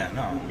won. Yeah,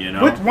 no. You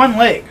know? With one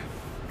leg.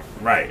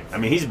 Right. I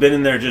mean, he's been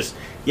in there just...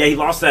 Yeah, he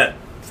lost that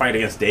fight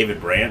against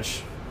David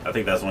Branch. I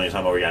think that's the one you're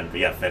talking about where he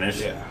got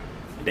finished. Yeah.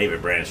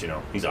 David Branch, you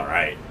know, he's all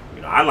right.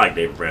 You know, I like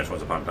David Branch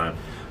once upon a time.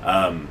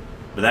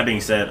 But that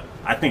being said,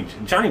 I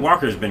think Johnny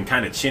Walker's been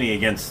kind of chinny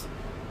against...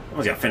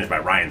 Almost got finished by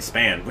Ryan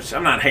Spann, which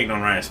I'm not hating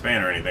on Ryan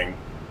Spann or anything.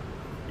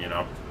 You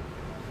know,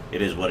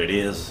 it is what it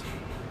is.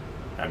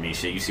 I mean,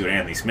 shit, you see what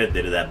Anthony Smith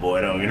did to that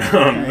boy, though, you know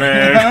what I'm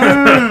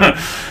saying?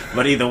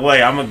 But either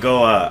way, I'm gonna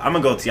go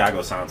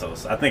Thiago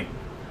Santos. I think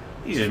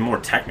he's just more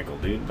technical,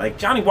 dude. Like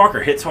Johnny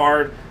Walker hits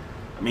hard.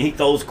 I mean, he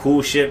throws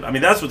cool shit. I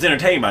mean, that's what's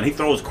entertaining about it. He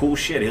throws cool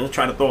shit. He'll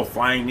try to throw a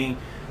flying knee,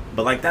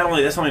 but like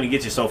that's only to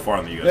get you so far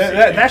in the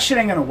UFC. That shit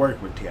ain't gonna work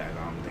with Thiago.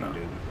 I don't think,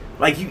 dude.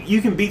 Like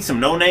you can beat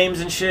some no names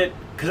and shit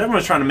because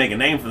everyone's trying to make a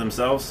name for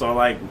themselves. So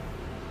like,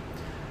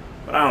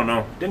 but I don't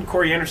know. Didn't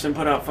Corey Anderson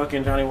put out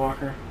fucking Johnny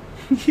Walker?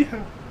 Yeah.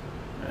 Yeah.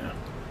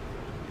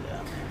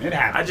 Yeah, man. It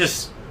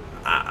happened.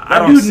 I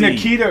don't see.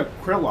 Nikita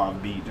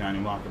Krylov beat Johnny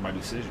Walker by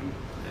decision.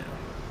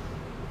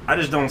 I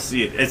just don't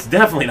see it. It's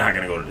definitely not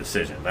going to go to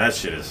decision. That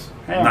shit is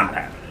not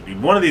happening.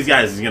 Dude, one of these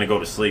guys is going to go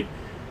to sleep.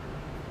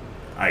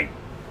 I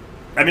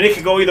mean, it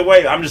could go either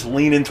way. I'm just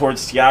leaning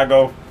towards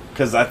Thiago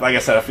because, like I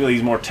said, I feel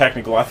he's more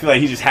technical. I feel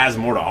like he just has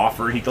more to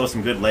offer. He throws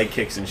some good leg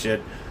kicks and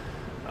shit.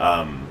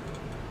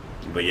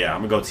 But yeah, I'm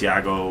going to go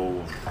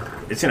Thiago.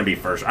 It's going to be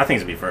first. I think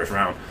it's going to be first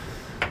round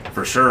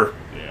for sure.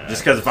 Yeah.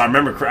 Just because if I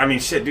remember, I mean,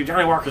 shit, dude,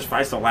 Johnny Walker's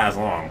fights don't last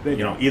long.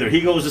 Either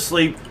he goes to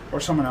sleep or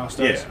someone else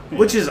does. Yeah.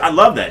 Which is, I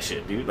love that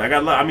shit, dude. Like,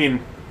 I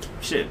mean,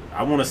 shit,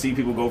 I want to see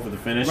people go for the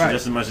finish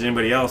just as much as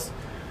anybody else.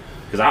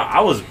 Because I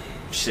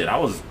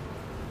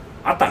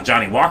thought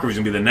Johnny Walker was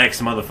going to be the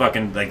next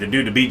motherfucking, like, the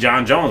dude to beat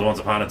John Jones once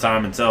upon a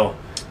time until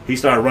he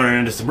started running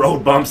into some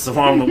road bumps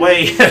along the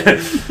way.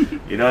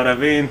 You know what I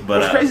mean?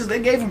 But what's crazy is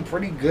they gave him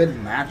pretty good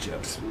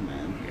matchups,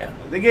 man. Yeah.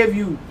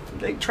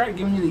 They tried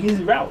giving you the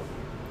easy route.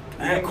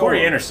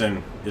 Corey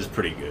Anderson is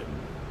pretty good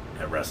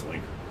at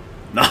wrestling.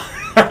 No.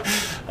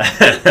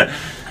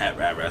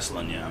 at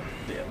wrestling, yeah.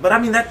 But I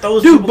mean, that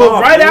throws dude. People But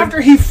off, right dude. after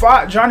he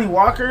fought Johnny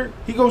Walker,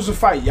 he goes to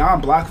fight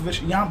Jan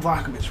Blachowicz. Jan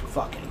Blachowicz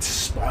fucking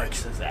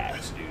sparks his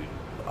ass, dude.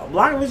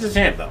 Blachowicz is the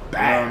champ, though.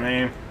 Bad. You know what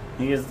I mean?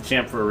 He is the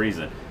champ for a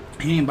reason.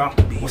 He ain't about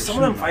to be. Well, some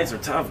of them fights are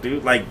tough,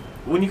 dude. Like,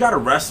 when you got a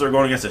wrestler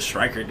going against a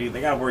striker, dude,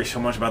 they gotta worry so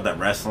much about that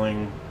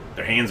wrestling.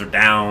 Their hands are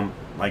down.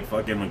 Like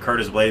fucking when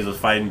Curtis Blades was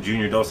fighting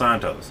Junior Dos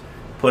Santos.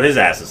 Put his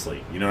ass to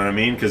sleep. You know what I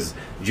mean? Because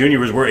Junior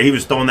was worried. He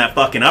was throwing that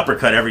fucking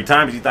uppercut every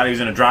time because he thought he was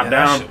going to drop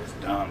down. That shit was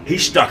dumb, he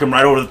stuck him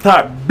right over the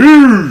top.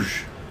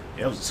 Boosh!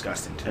 It was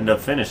disgusting, too. Ended up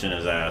finishing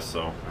his ass,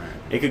 so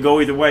it could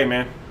go either way,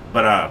 man.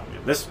 But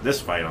this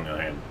fight, on the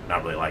other hand,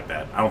 not really like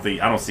that. I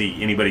don't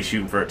see anybody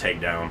shooting for a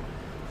takedown.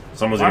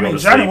 Someone's going to go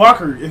to Johnny sleep.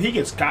 Walker, if he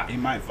gets caught, he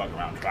might fuck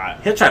around and try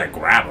it. He'll try to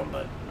grab him,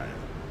 but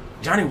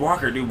Johnny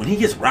Walker, dude, when he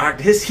gets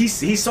rocked,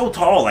 he's so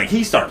tall, like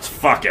he starts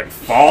fucking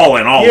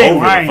falling all over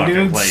the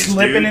fucking place,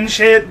 slipping and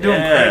shit, doing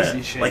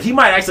crazy shit. Like he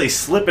might actually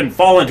slip and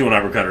fall into an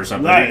uppercut or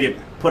something. Right. He'd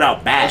get put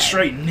out bad. A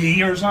straight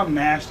knee or something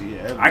nasty.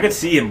 Yeah, I could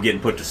see him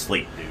getting put to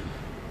sleep, dude.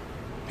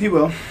 He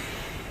will.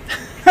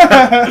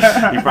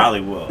 He probably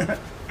will.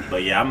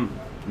 But yeah, I'm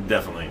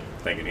definitely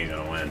thinking he's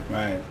gonna win.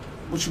 Right.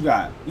 What you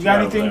got? You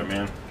got anything, there,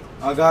 man?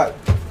 I got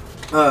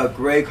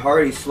Greg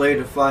Hardy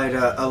slated to fight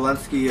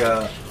Alensky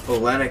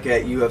Olenek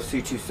at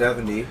UFC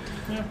 270.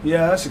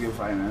 Yeah, that's a good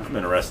fight, man. I'm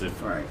interested.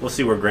 All right. We'll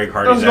see where Greg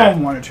Hardy's at. at.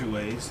 Going one or two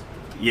ways.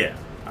 Yeah.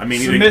 I mean,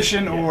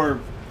 submission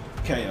or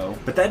KO.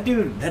 But that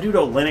dude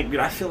Olenek, dude,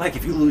 I feel like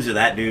if you lose to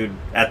that dude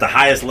at the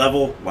highest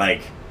level,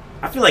 like,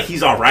 I feel like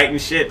he's all right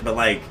and shit, but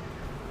like,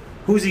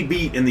 who's he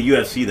beat in the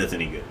UFC that's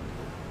any good?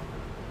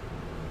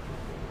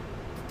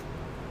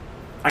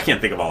 I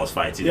can't think of all his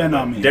fights either. Yeah, no,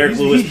 I mean, Derek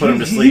Lewis put him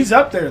to sleep. He's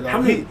up there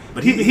though.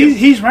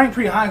 He's ranked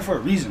pretty high for a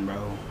reason,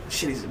 bro.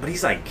 Shit, but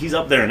he's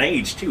up there in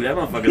age too. That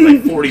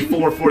motherfucker's like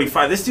 44,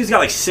 45. This dude's got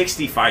like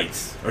 60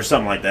 fights or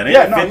something like that.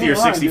 Ain't 50 or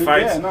 60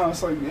 fights. Yeah, no,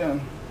 it's like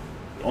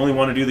Only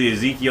want to do the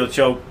Ezekiel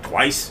choke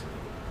twice.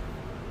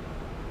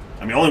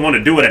 I mean, only want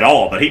to do it at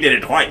all, but he did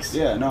it twice.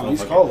 Yeah, no,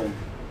 he's cold.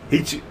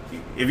 If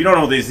you don't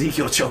know what the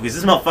Ezekiel choke is,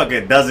 this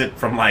motherfucker does it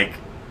from like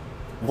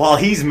while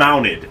he's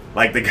mounted.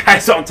 Like the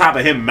guy's on top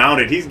of him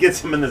mounted. He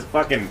gets him in this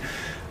fucking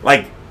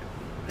like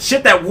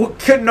shit that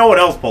couldn't no one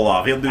else pull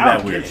off. He'll do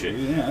that weird shit.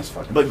 Yeah, that's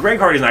fucking. But Greg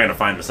Hardy's not going to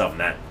find himself in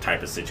that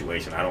type of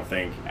situation, I don't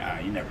think. Nah,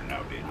 you never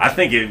know, dude. I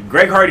think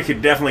Greg Hardy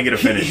could definitely get a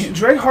finish.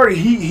 Greg Hardy,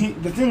 he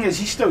the thing is,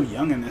 he's still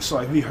young in this. So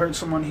like, if he hurts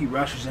someone, he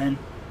rushes in.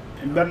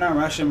 You better not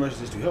rush in versus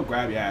this dude. He'll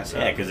grab your ass.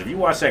 Yeah, because if you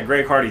watch that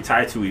Greg Hardy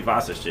Taito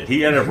Ivasa shit,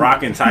 he ended up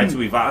rocking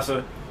Taito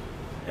Ivasa,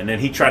 and then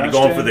he tried to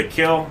go in for the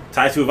kill.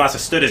 Taito Ivasa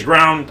stood his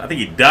ground. I think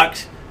he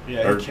ducked.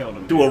 Yeah, he killed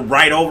him. Threw a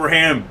right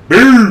overhand.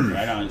 Boom!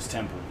 Right on his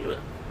temple.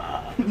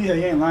 Yeah,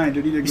 he ain't lying,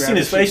 dude. You seen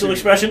his facial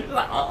expression?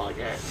 Oh,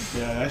 yeah.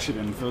 Yeah, that shit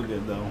didn't feel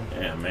good, though.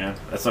 Yeah, man.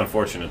 That's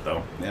unfortunate,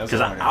 though. Because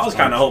yeah, I was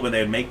kind of hoping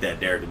they'd make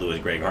that Derek Lewis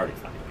Greg Hardy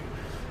fight.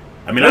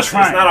 I mean, that's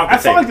not off the I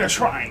feel like they're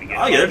trying to get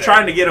him. Oh, yeah, they're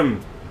trying to get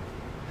him.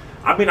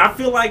 I mean, I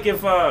feel like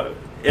if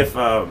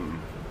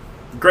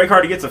Greg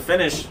Hardy gets a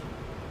finish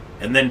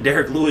and then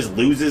Derek Lewis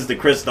loses to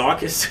Chris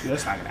Daukaus,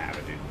 that's not going to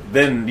happen, dude.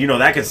 Then,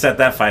 that could set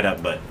that fight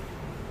up, but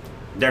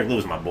Derek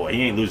Lewis is my boy.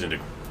 He ain't losing to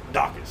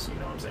Daukaus, you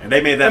know what I'm saying?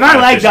 They made that. And I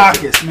like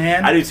Daukaus,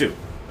 man. I do too,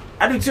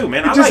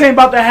 man. It just ain't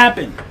about to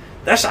happen.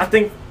 I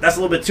think that's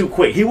a little bit too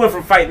quick. He went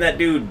from fighting that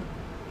dude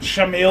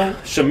Shamil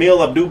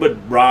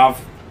Abdubadrov,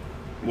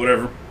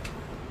 whatever.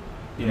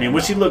 Yeah, I mean,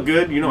 which he looked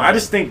good, I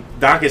just think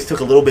Daukaus took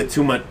a little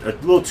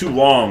too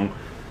long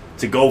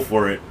to go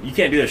for it. You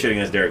can't do that shit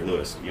against Derek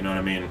Lewis. You know what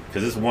I mean?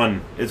 Because it's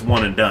one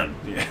and done.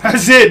 Yeah,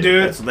 that's it,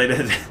 dude. That's what they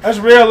did. That's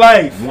real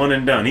life. One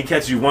and done. He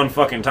catches you one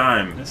fucking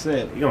time. That's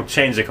it. You're gonna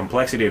change the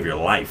complexity of your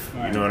life.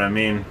 Right. You know what I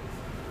mean?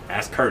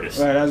 Ask Curtis.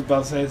 Right, I was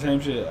about to say the same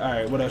shit. All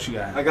right, what else you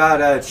got? I got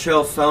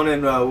Chael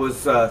Sonnen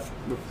was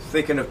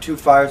thinking of 2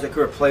 fighters that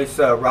could replace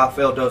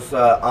Rafael dos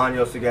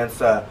Anjos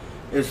against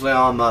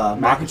Islam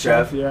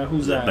Makhachev. Yeah,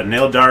 who's that?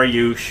 Benil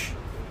Dariush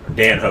or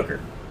Dan Hooker.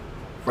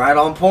 Right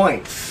on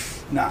point.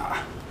 Nah.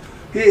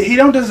 He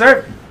don't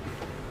deserve it.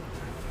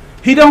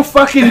 He don't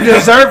fucking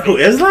deserve Who,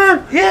 it.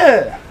 Islam?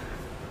 Yeah.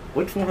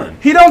 Which one?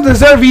 He don't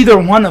deserve either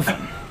one of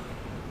them.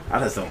 I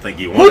just don't think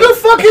he Who won. the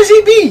fuck has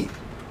he beat?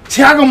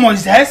 Thiago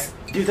Moises?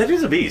 Dude, that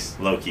dude's a beast,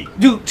 low key.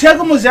 Dude, Thiago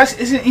Moises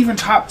isn't even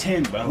top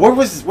 10, bro. Where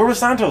was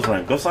Santos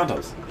ranked? Go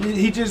Santos.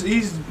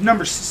 He's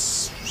number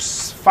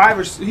 5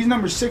 or he's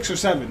number 6 or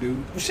 7,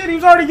 dude. Well, shit, he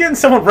was already getting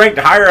someone ranked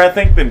higher, I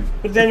think, than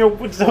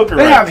what's the Hooker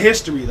They ranked? have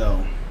history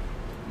though.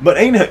 But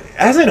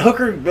hasn't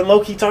Hooker been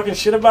low key talking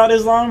shit about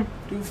Islam?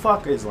 Dude,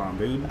 fuck Islam,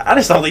 dude. I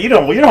just don't think you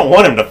don't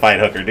want him to fight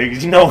Hooker, dude,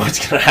 because you know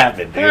what's gonna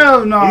happen, dude.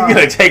 Hell no. He's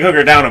gonna take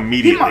Hooker down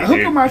immediately.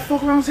 Hooker dude. might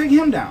fuck around and take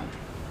him down.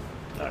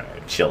 All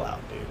right, chill out,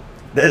 dude.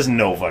 There's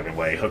no fucking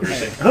way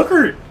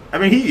Hooker. I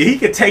mean, he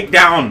could take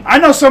down. I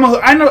know someone.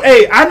 I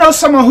know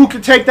someone who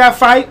could take that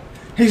fight.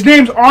 His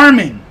name's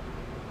Armin.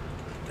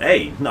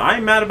 Hey, no, I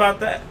ain't mad about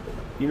that.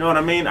 You know what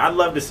I mean? I'd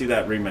love to see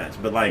that rematch,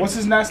 but like, What's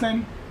his last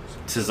name?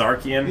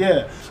 Tazarkian.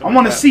 Yeah, something I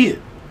want to like see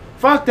it.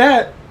 Fuck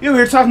that. You were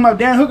here talking about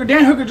Dan Hooker.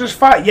 Dan Hooker just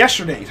fought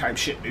yesterday, type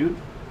shit, dude.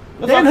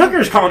 that. Dan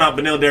Hooker's calling out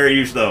Benil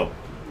Dariush though.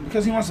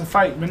 Because he wants to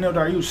fight Benil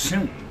Dariush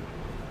soon,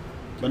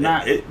 but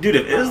not. Dude,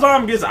 if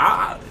Islam gets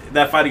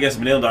that fight against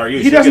Benil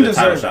Dariush, He doesn't get a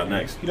title deserve shot it.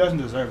 next. He doesn't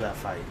deserve that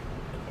fight.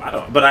 I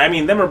don't. But I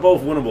mean, them are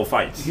both winnable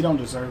fights. He don't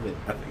deserve it.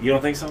 You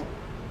don't think so?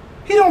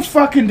 He don't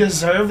fucking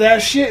deserve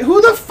that shit.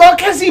 Who the fuck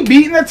has he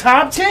beat in the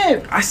top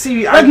 10? I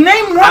see. Like,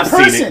 name one I've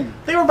seen person.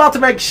 it. They were about to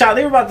make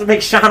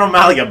Sean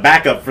O'Malley a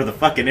backup for the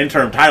fucking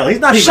interim title. He's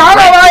not even. Sean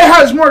ranked. O'Malley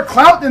has more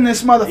clout than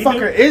this motherfucker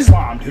do.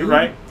 Islam, dude. You're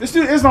right. This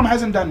dude Islam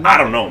hasn't done nothing.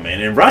 I don't know,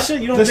 man. In Russia,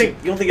 you don't Listen,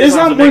 think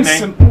Islam's a big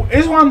name?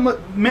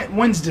 Islam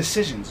wins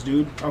decisions,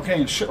 dude. Okay,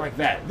 and shit like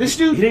that. This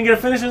He dude, didn't get a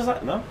finish.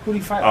 No. who did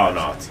he fight? Oh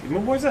no.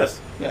 What was this?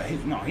 Yeah, he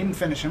didn't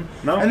finish him.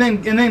 No? And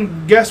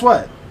then guess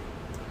what?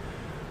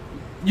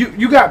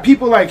 You got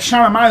people like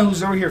Sean O'Malley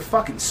who's over here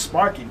fucking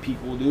sparking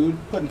people, dude,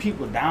 putting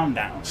people down,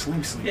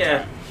 sleep.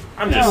 Yeah.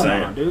 I'm Hell just no,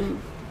 saying. dude.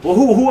 Well,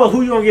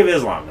 who you gonna give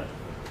Islam then?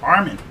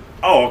 Armin,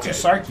 Oh, okay.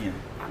 Sarkian.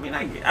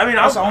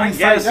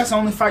 That's That's the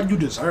only fight you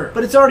deserve.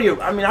 But it's already.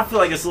 I feel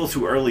like it's a little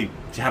too early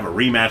to have a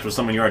rematch with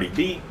someone you already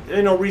beat.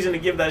 There's no reason to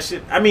give that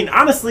shit. I mean,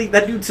 honestly,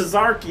 that dude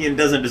Tazarkian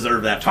doesn't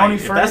deserve that Tony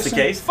fight. Ferguson. If that's the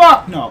case,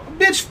 Fuck no,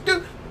 bitch.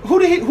 Dude, who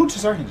did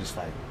Sarkian just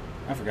fight?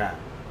 I forgot.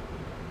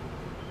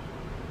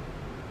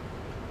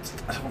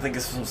 I don't think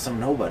it's some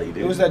nobody, dude.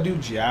 It was that dude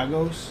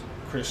Giagos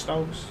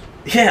Christos.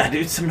 Yeah,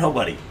 dude, some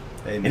nobody.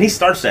 Hey, And he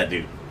starts that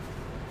dude.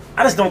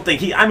 I just don't think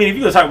he. I mean, if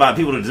you go talk about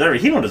people who deserve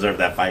it, he don't deserve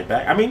that fight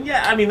back. I mean,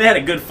 yeah, they had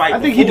a good fight. I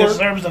think he before.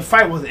 deserves to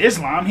fight with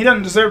Islam. He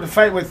doesn't deserve to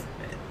fight with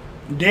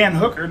Dan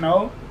Hooker.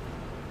 No.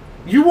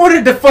 You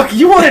wanted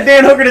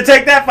Dan Hooker to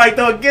take that fight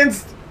though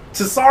against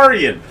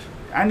Tsarkian.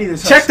 I need to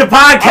Check the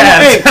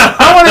podcast.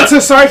 I wanted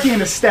Tsarkian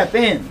to step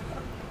in.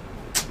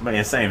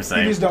 Man, same. He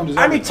just don't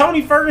deserve I mean, it.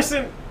 Tony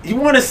Ferguson. You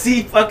want to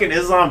see fucking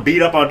Islam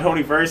beat up on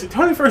Tony Ferguson?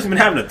 Tony Ferguson been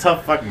having a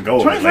tough fucking go.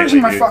 Tony of it Ferguson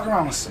lately, might dude. fuck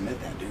around and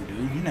submit that dude.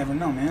 You never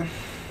know, man.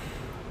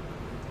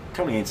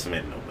 Tony ain't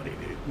submitting nobody,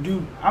 dude.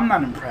 Dude, I'm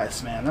not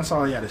impressed, man. That's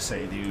all I gotta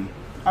say, dude.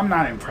 I'm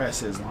not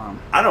impressed, Islam.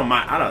 I don't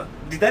mind.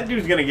 Dude, that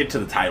dude's gonna get to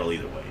the title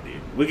either way,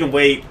 dude. We can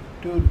wait.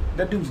 Dude,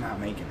 that dude's not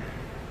making it.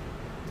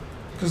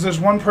 Because there's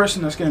one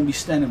person that's gonna be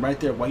standing right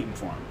there waiting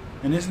for him,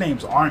 and his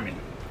name's Armin.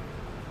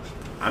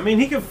 I mean,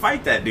 he can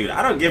fight that dude.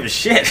 I don't give a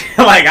shit.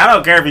 Like, I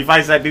don't care if he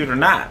fights that dude or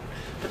not.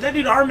 But that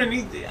dude Armin,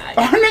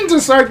 Armin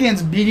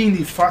Tsarkian's beating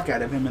the fuck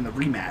out of him in the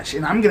rematch,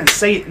 and I'm gonna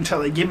say it until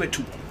they give it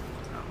to him.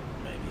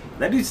 maybe.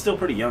 That dude's still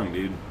pretty young,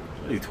 dude.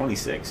 He's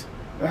 26.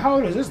 How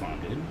old is Islam,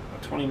 dude?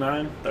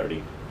 29,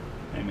 30.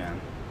 Hey, man.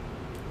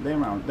 They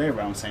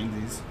around saying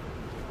these.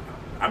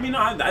 I mean,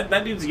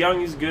 that dude's young.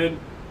 He's good.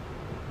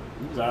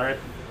 He's alright.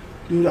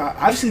 Dude,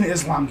 I've seen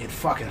Islam get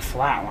fucking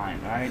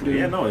flatlined, right, dude?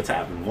 Yeah, no, it's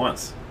happened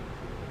once.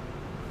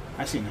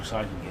 I seen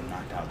Sarkian get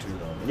knocked out too,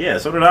 though. Yeah,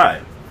 so did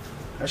I.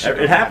 That shit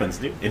It happens,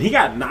 dude. And he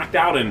got knocked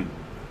out in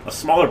a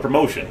smaller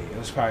promotion. It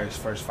was probably his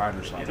first fight or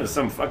It something. was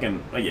some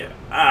fucking. I don't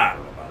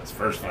know about his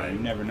first Yeah, fight. you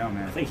never know,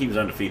 man. I think he was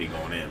undefeated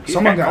going in. He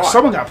Someone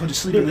caught. got put to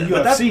sleep in the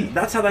But UFC.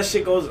 that's how that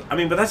shit goes. I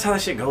mean, but that's how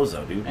that shit goes,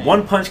 though, dude. Man.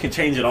 One punch can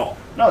change it all.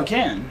 No, it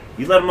can.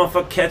 You let a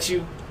motherfucker catch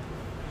you.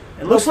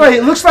 It looks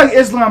like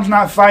Islam's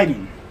not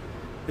fighting.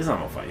 It's not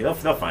no fight. They'll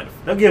find it.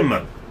 They'll give him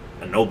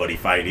a nobody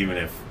fight, even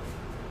if.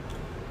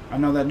 I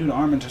know that dude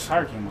Armin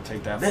Tsarkian will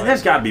take that fight.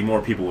 There's got to be more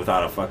people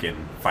without a fucking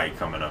fight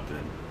coming up.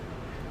 Then,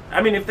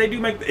 I mean, if they do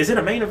make, is it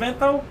a main event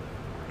though?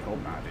 I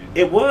hope not, dude.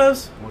 It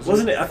was, Was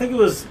wasn't it? I think it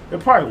was. It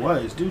probably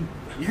was, dude.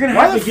 You're gonna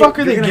Why have the to fuck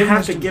give, are they you're gonna giving have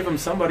this to to- give him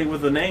somebody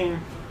with a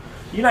name.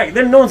 You're not.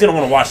 Then no one's gonna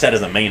want to watch that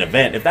as a main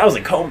event. If that was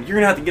a co-main, you're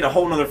gonna have to get a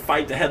whole other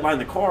fight to headline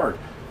the card.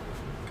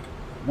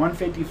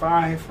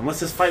 155. Unless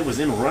this fight was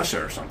in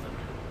Russia or something.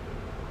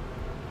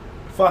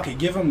 Fuck it,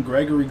 give him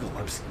Gregory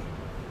Golovsky.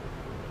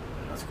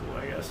 That's cool,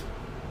 I guess.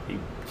 He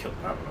killed.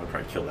 I don't know.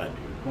 Probably killed that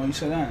dude. Why you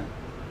say that?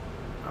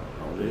 I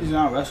don't know, dude. He's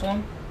not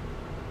wrestling.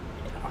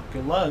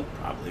 Good luck.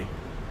 Probably.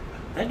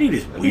 That dude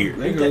is weird.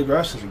 Gregory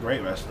Golovsky is a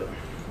great wrestler.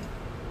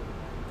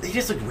 He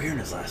just looked weird in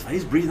his last fight.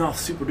 He's breathing all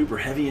super duper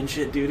heavy and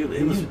shit, dude.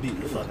 It was beating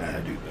the fuck out of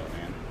that dude though,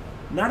 man.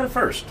 Not at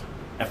first.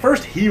 At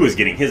first, he was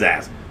getting his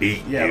ass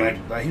beat. Yeah,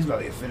 dude. like he's about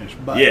to get finished.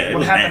 But Yeah, it what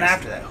was happened nasty.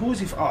 after that? Who was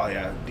he? Oh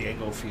yeah,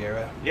 Diego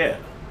Ferreira. Yeah.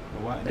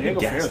 What? He Diego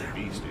gassed Ferreira's a out.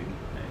 beast, dude.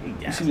 He You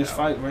gassed seen this out.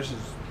 fight versus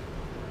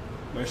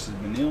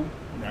Benil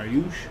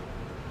Dariush?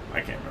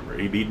 I can't remember.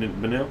 He beat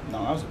Benil?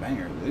 No, that was a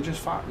banger. They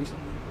just fought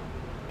recently.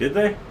 Did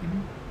they?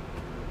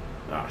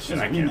 Mm-hmm. Oh shit! It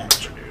was I a can't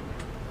rematch. remember, dude.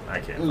 I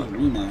can't. It was a fucking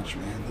remember. rematch,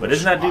 man. But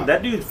isn't that dude?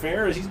 That dude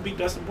Ferris? He's beat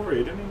Dustin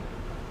Poirier, didn't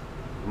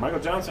he? Michael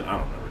Johnson? I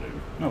don't remember,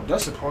 dude. No,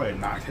 Dustin Poirier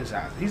knocked his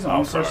ass. He's the Oh,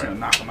 only sorry. person to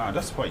knock him out.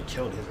 Dustin Poirier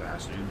killed his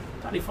ass, dude.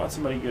 Thought he fought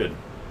somebody good.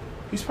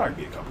 He's probably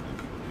beat a couple of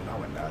people, dude. I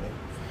wouldn't doubt it.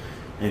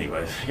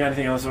 Anyways, you got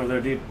anything else over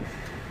there, dude?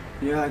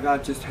 Yeah, I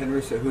got just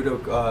Henry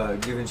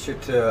Cejudo giving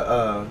shit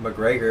to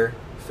McGregor,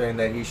 saying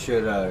that he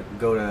should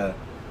go to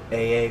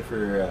AA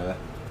for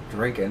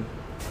drinking.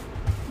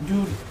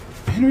 Dude,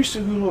 Henry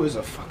Cejudo is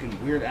a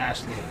fucking weird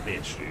ass little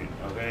bitch, dude.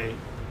 Okay?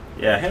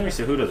 Yeah, Henry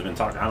Cejudo's been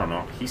talking. I don't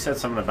know. He said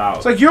something about.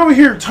 It's like you're over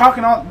here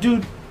talking all,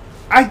 dude.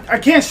 I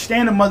can't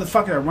stand a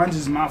motherfucker that runs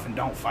his mouth and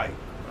don't fight.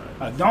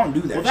 Don't do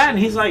that. Well, that and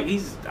shit.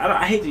 he's.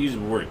 I hate to use the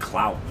word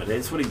clout, but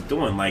it's what he's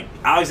doing. Like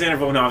Alexander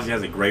Volkanovski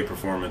has a great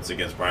performance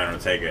against Brian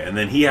Ortega, and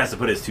then he has to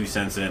put his 2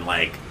 cents in.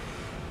 Like,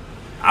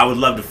 I would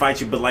love to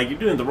fight you, but like you're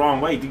doing it the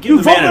wrong way. Give Dude,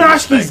 the man his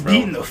Volkanovski's respect, bro.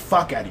 beating the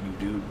fuck out of you,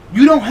 dude.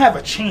 You don't have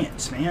a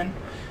chance, man.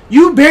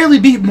 You barely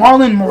beat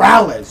Marlon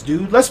Morales,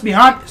 dude. Let's be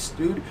honest,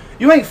 dude.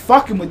 You ain't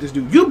fucking with this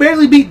dude. You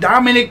barely beat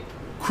Dominic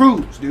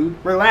Cruz,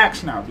 dude.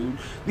 Relax now, dude.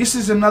 This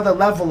is another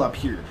level up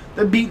here.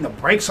 They're beating the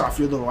brakes off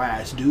your little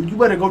ass, dude. You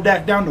better go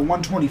back down to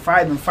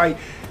 125 and fight.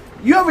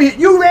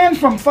 You ran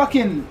from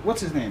fucking,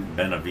 what's his name?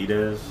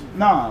 Benavidez.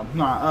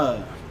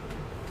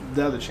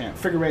 The other champ,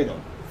 Figueiredo.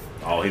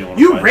 Oh, he don't want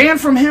to You fight ran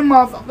from him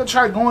off. I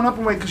tried going up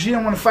and weight because you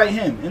didn't want to fight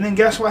him. And then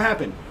guess what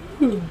happened?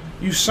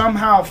 You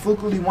somehow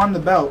flukily won the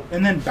belt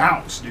and then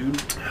bounced,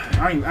 dude.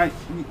 I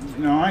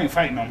ain't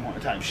fighting no more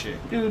type shit.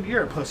 Dude,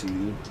 you're a pussy,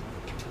 dude.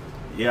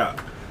 Yeah,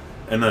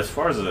 and as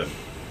far as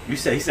he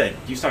said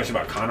you was talking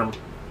about Conor.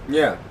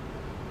 Yeah.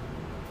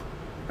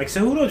 Like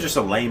Cejudo's just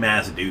a lame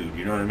ass dude.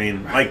 You know what I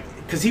mean? Like,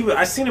 cause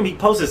I seen him. He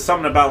posted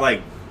something about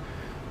like,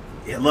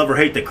 love or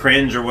hate the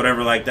cringe or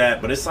whatever like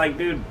that. But it's like,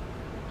 dude,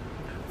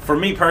 for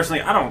me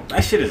personally,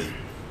 that shit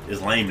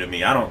is lame to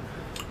me. I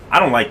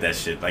don't like that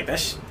shit. Like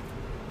that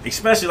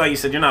especially like you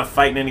said, you're not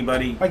fighting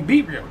anybody. Like,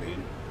 beat real, dude.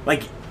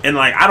 Like, and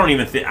like I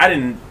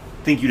didn't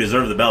think you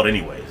deserve the belt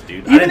anyways,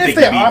 dude. I Even didn't if think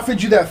they you beat-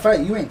 offered you that fight,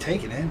 you ain't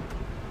taking it.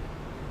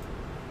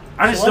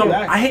 I just So why don't.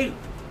 you act- I hate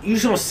you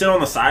just want to sit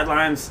on the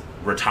sidelines,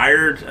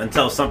 retired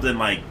until something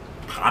like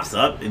pops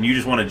up, and you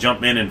just want to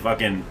jump in and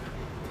fucking.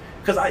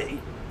 Because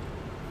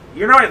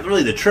you're not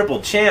really the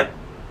triple champ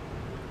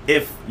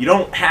if you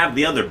don't have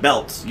the other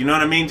belts. You know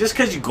what I mean? Just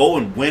because you go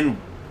and win,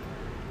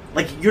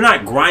 like you're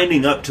not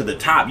grinding up to the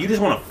top. You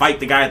just want to fight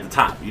the guy at the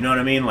top. You know what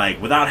I mean?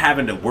 Like without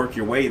having to work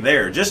your way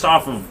there, just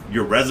off of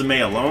your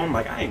resume alone.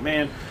 Like, hey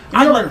man,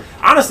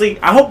 honestly,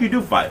 I hope you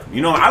do fight.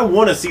 You know, I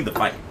want to see the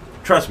fight.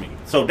 Trust me.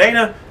 So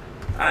Dana.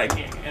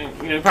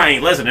 You probably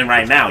ain't listening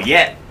right now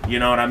yet. You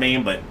know what I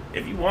mean? But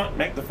if you want,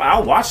 make the fight.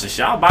 I'll watch the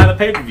show. I'll buy the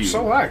pay-per-view.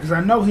 So what? Because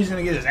I know he's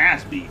going to get his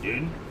ass beat,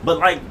 dude. But,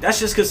 like, that's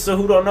just because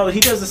Cejudo knows.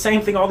 He does the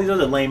same thing all these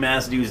other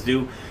lame-ass dudes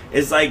do.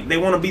 It's like they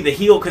want to be the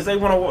heel because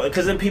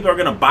then people are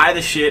going to buy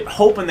the shit,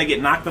 hoping they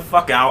get knocked the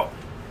fuck out.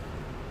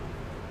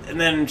 And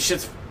then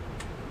shit's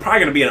probably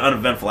going to be an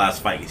uneventful-ass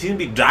fight. He's going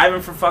to be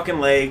diving for fucking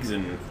legs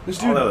and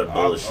This all dude, that other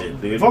bullshit,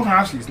 dude.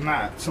 Volkanovski's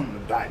not someone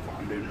to dive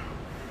on, dude.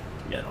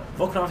 Yeah, no.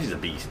 Volkanovski's a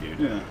beast, dude.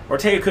 Yeah.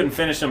 Ortega couldn't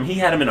finish him. He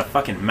had him in a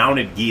fucking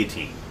mounted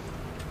guillotine.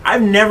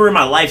 I've never in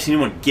my life seen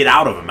anyone get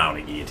out of a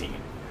mounted guillotine.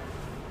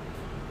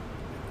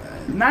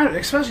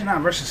 Especially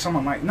not versus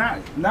someone like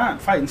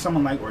not fighting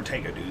someone like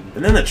Ortega, dude.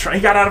 And then he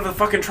got out of the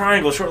fucking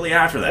triangle shortly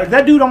after that. Like,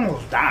 that dude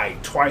almost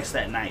died twice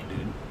that night,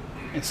 dude,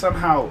 and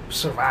somehow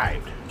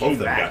survived. both Came of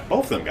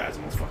them back. guys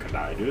almost fucking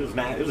died, dude.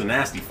 It was a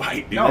nasty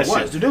fight, dude. No, That it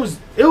was, shit- dude.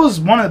 It was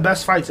one of the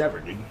best fights ever,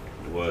 dude.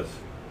 It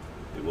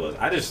was.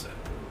 I just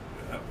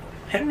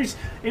Henry's.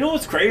 You know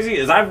what's crazy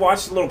is I've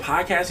watched the little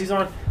podcast he's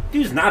on.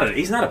 Dude's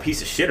he's not a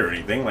piece of shit or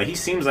anything. Like he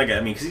seems like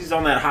because he's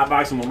on that hot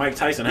boxing with Mike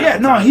Tyson. half Yeah,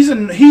 the no,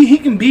 time. he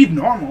can be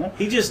normal.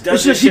 He just does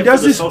It's this just he shit does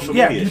for the this. social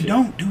Yeah, media you shit.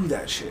 don't do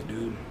that shit,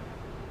 dude.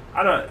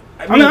 I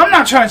I mean, I'm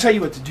not trying to tell you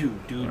what to do,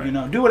 dude. Right. You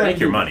know, do whatever. Make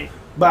your you do. money.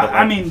 But But, I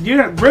like- mean,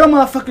 real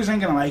motherfuckers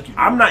ain't gonna like you. Dude.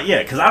 I'm not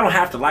yet because I don't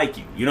have to like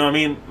you. You know what I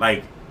mean?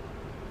 Like,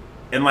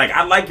 and like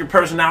I like your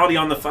personality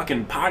on the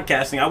fucking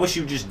podcasting. I wish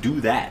you'd just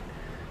do that.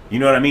 You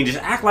know what I mean? Just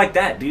act like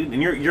that, dude.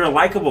 And you're a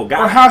likable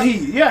guy. Or how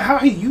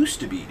he used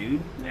to be,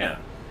 dude. Yeah.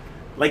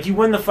 Like, you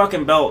win the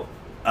fucking belt,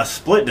 a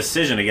split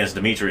decision against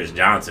Demetrius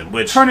Johnson,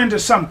 which Turn into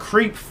some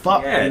creep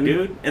fuck. yeah,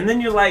 dude. And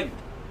then you're like,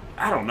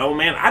 I don't know,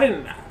 man.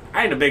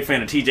 I ain't a big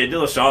fan of TJ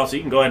Dillashaw, so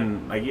you can go ahead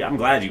and like. I'm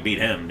glad you beat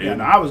him, dude. Yeah,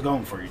 no, I was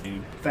going for you,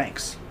 dude.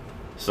 Thanks.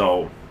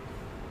 So,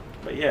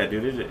 but yeah,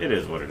 dude, it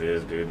is what it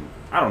is, dude.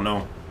 I don't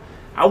know.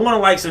 I want to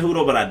like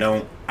Cejudo, but I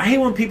don't. I hate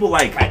when people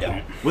like I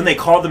don't. when they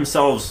call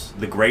themselves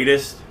the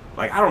greatest.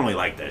 Like, I don't really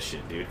like that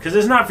shit, dude. Because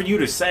it's not for you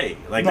to say.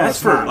 Like, No, that's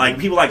it's for not. like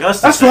people like us.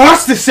 To That's say. for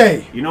us to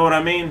say. You know what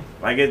I mean?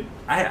 Like it.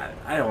 I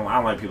don't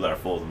like people that are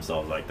full of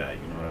themselves like that.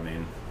 You know what I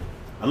mean?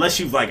 Unless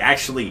you've like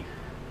actually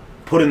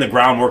put in the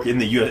groundwork in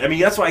the UFC. I mean,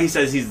 that's why he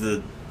says he's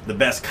the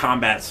best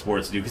combat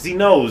sports dude, because he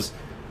knows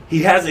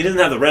he doesn't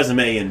have the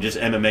resume in just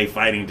MMA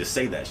fighting to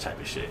say that type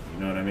of shit. You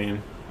know what I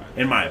mean?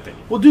 In my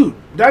opinion. Well, dude,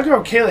 that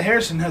girl Kayla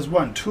Harrison has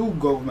won 2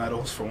 gold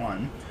medals for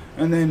one,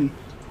 and then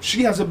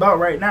she has a belt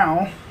right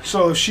now.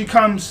 So if she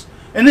comes,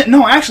 and then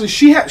no, actually,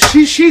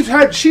 she's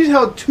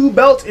held 2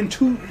 belts in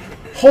 2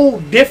 whole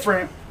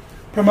different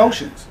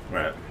promotions.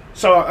 Right.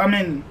 So I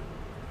mean,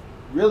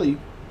 really,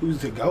 who's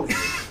the GOAT?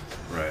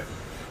 Right.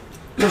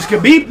 Because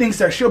Khabib thinks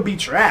that she'll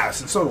beat your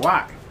ass, and so do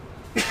I.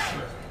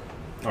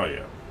 Oh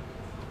yeah.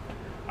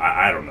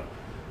 I don't know.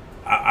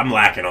 I'm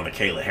lacking on the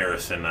Kayla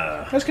Harrison.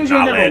 That's because you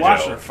never knowledge,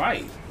 watched yo. her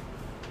fight.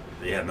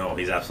 Yeah, no,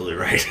 he's absolutely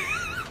right.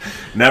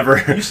 Never.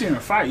 You seen her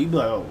fight, you'd be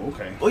like, oh,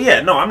 okay. Well,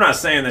 yeah, no, I'm not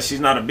saying that she's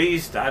not a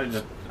beast. I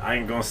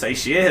ain't gonna say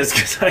she is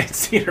because I ain't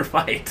seen her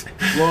fight.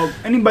 Well,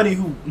 anybody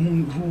who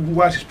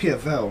watches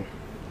PFL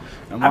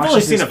and I've watches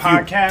only seen this a few.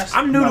 podcast,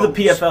 I'm new to the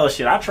knows. PFL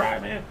shit. I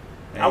tried, man.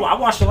 I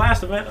watched the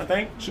last event, I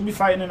think. Should be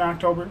fighting in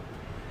October.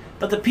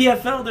 But the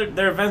PFL,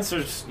 their events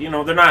are,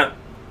 they're not,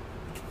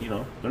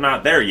 they're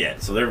not there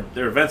yet. So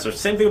their events are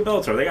same thing with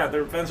Bellator. They got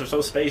their events are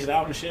so spaced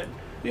out and shit.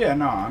 Yeah,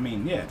 no, I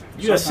mean, yeah.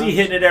 UFC Sometimes-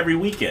 hitting it every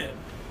weekend.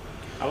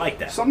 I like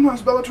that.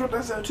 Sometimes Bellator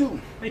does that too.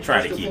 They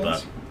try to Just keep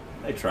depends. up.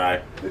 They try.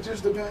 It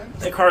just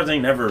depends. Their cards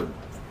ain't never.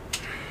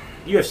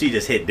 UFC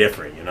just hit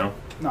different, you know.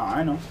 No,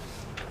 I know.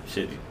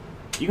 Shit,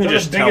 you can They're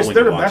just the tell biggest. when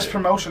They're you the watch best it.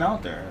 promotion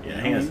out there. Yeah, You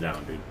know hands what I mean?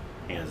 down,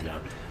 dude. Hands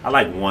down. I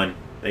like one.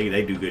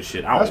 They do good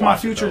shit. I'll That's my watch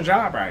it, future though.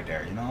 job right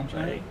there. You know what I'm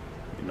saying?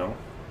 Hey,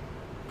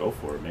 go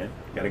for it, man.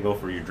 You gotta go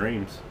for your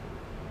dreams.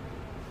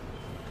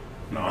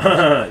 No,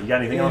 you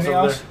got anything else Anything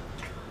over else? there?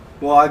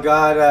 Well, I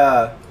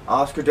got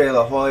Oscar De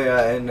La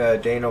Hoya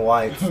and Dana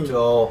White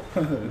still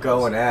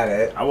going at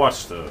it. I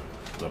watched the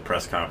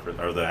press conference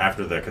or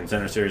after the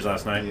contender series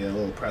last night. Yeah, a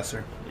little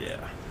presser. Yeah,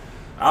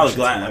 I was Shit's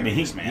glad. I mean,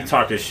 hilarious, he man.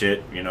 talked his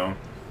shit. He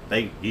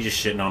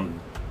just shitting on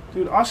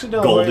Dude, Oscar De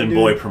La Golden Hoya,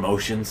 Boy dude,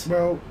 Promotions.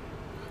 Bro,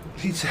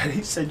 he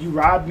said you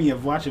robbed me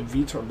of watching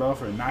Vitor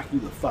Belfort knock you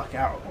the fuck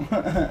out.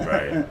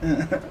 Right.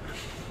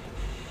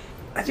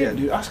 Yeah,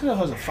 dude, Oscar De La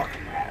Hoya's a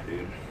fucking rat,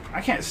 dude.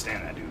 I can't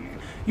stand that dude. Man.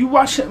 You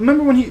watched it?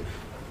 Remember when he?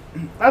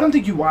 I don't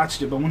think you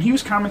watched it, but when he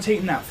was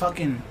commentating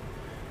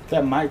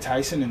that Mike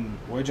Tyson and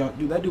Roy Jones,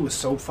 dude, that dude was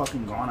so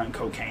fucking gone on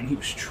cocaine. He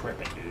was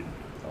tripping, dude.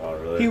 Oh,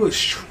 really? He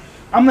was.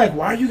 I'm like,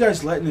 why are you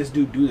guys letting this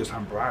dude do this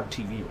on broad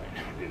TV right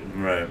now, dude?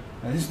 Right.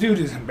 And this dude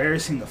is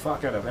embarrassing the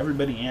fuck out of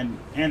everybody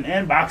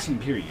and boxing,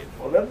 period.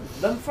 Well,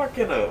 them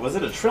fucking was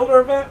it a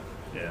Triller event?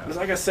 Yeah. Because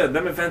like I said,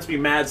 them events be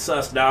mad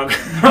sus, dog.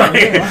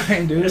 Yeah,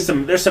 right, dude.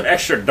 There's some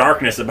extra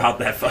darkness about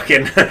that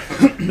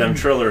fucking them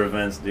Triller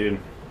events, dude.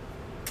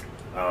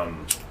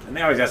 And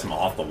they always got some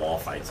off the wall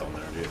fights on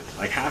there, dude.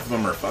 Like half of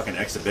them are fucking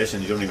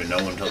exhibitions. You don't even know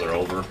until they're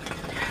over.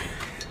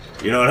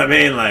 You know what I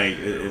mean? Like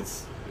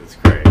it's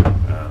great.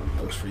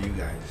 That was for you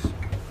guys.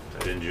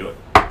 I enjoy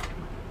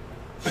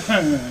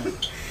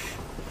it.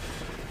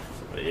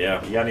 But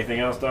yeah, you got anything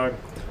else, dog?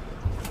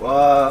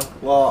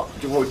 Well,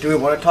 do we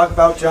want to talk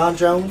about John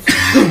Jones?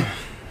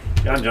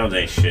 John Jones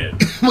ain't shit.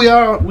 we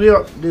are,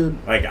 dude.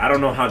 Like, I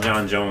don't know how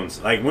John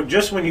Jones... Like,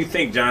 just when you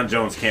think John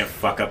Jones can't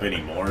fuck up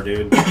anymore,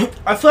 dude.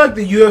 I feel like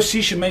the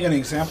UFC should make an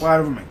example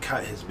out of him and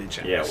cut his bitch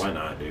ass. Yeah, why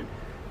not, dude?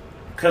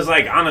 Because,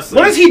 like, honestly...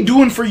 What is he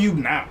doing for you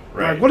now?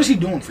 Right. Like, what is he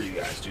doing for you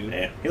guys, dude?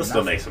 Yeah, he'll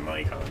still make some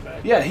money coming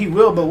back. Yeah, he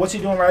will, but what's he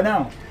doing right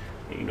now?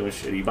 He ain't doing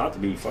shit. He about to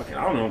be fucking...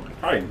 I don't know.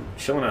 Probably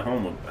chilling at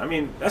home. I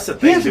mean, that's the He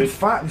thing, hasn't dude.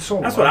 fought in so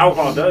long. That's what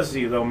alcohol does to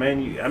you, though,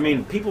 man. I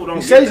mean, people don't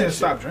He get says he's that gonna shit.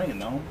 stop drinking,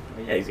 though.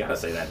 Yeah, he's got to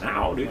say that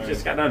now, dude. Right. He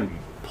just got done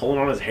pulling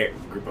on his hair,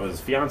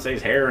 his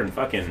fiance's hair and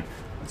fucking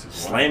That's his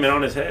slamming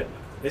on his head.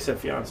 They said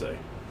fiance.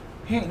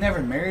 He ain't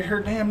never married her,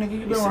 damn nigga. You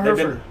He been said with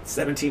they've her been for...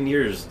 17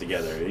 years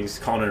together. He's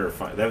calling it her.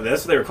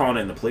 That's what they were calling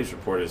it in the police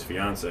report. His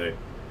fiance.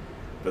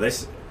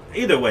 But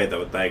either way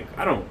though, like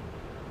I'm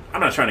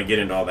not trying to get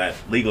into all that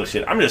legal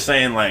shit. I'm just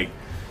saying like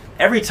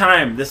every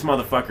time this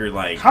motherfucker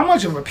like How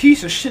much of a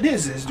piece of shit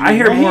is this dude? I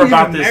hear Man, more he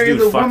about even this married dude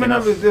the fucking woman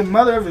up. of the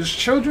mother of his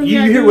children. you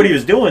yet, hear dude? what he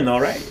was doing though,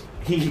 right?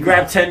 He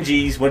grabbed 10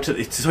 G's, went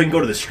to so he can go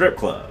to the strip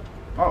club.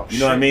 Oh, You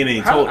know what I mean? And he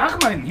how, told- how come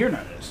I didn't hear none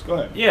of this? Go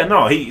ahead. Yeah,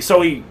 no, I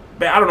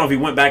don't know if he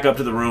went back up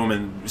to the room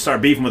and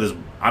started beefing with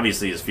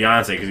his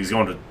fiance because he's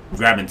going to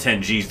grabbing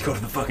 10 G's to go to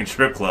the fucking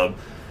strip club.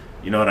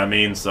 You know what I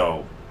mean?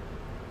 So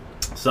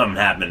something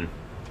happened.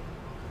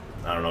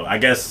 I don't know. I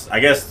guess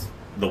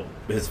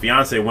it his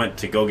fiance went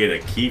to go get a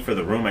key for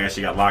the room. I guess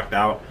she got locked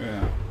out.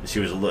 Yeah. She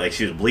was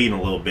bleeding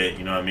a little bit.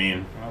 You know what I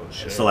mean? Oh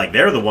shit. So like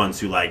they're the ones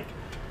who like.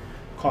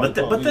 Call But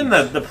then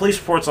the police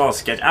report's all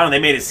sketch. I don't know. They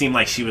made it seem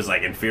like she was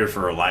like in fear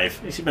for her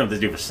life. She's been with this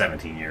dude for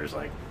 17 years.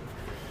 Like,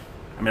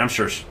 I mean, I'm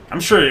sure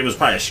it was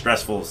probably a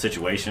stressful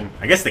situation.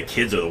 I guess the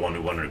kids are the one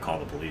who wanted to call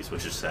the police,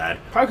 which is sad.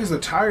 Probably because they're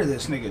tired of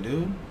this nigga,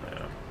 dude.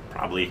 Yeah,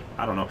 probably.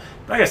 I don't know.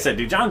 But like I said,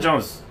 dude, John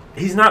Jones.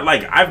 He's not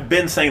like, I've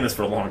been saying this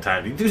for a long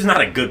time. Dude's not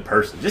a good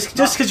person. Just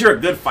because you're a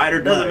good fighter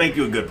doesn't make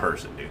you a good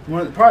person,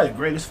 dude. Probably the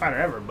greatest fighter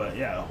ever, but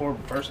yeah, a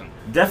horrible person.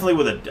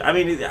 Definitely I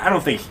mean, I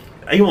don't think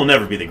he will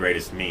never be the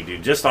greatest to me,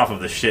 dude. Just off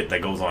of the shit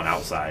that goes on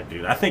outside,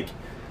 dude. I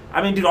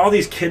mean, dude, all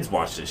these kids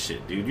watch this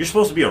shit, dude. You're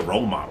supposed to be a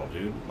role model,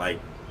 dude. Like,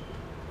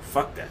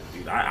 fuck that,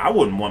 dude. I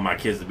wouldn't want my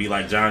kids to be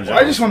like John Jones. Well,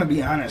 I just want to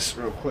be honest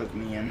real quick,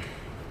 man.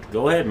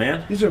 Go ahead,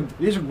 man. These are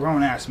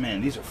grown ass men.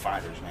 These are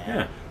fighters,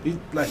 man. Yeah.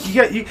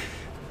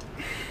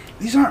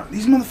 These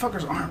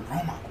motherfuckers aren't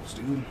role models,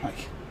 dude.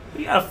 Like,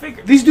 you gotta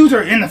figure. These dudes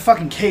are in the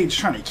fucking cage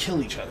trying to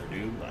kill each other,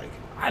 dude. Like,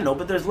 I know,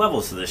 but there's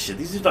levels to this shit.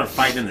 These dudes aren't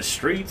fighting in the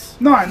streets.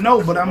 No, I know,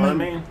 but you know what I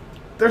mean,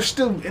 they're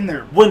still in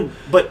there.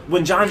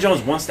 When John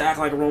Jones wants to act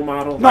like a role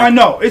model. No, I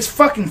know it's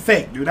fucking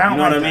fake, dude. I don't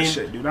like that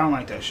shit, dude. I don't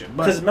like that shit.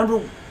 Because remember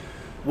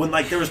when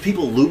like there was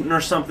people looting or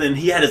something,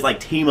 he had his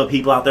like team of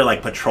people out there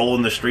like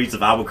patrolling the streets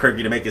of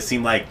Albuquerque to make it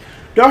seem like.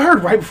 Y'all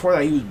heard right before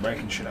that he was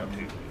breaking shit up,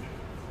 dude.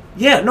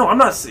 Yeah, no, I'm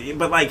not saying,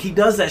 but like he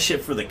does that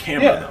shit for the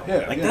camera though.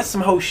 Yeah, that's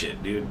some hoe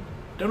shit, dude.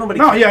 Don't nobody.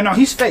 No, no,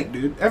 he's fake,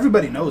 dude.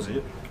 Everybody knows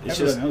it.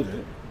 Everybody knows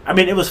it. I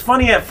mean, it was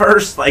funny at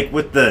first, like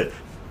with the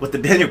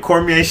Daniel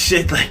Cormier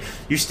shit. Like,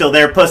 you still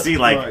there, pussy?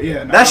 Like,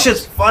 that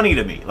shit's funny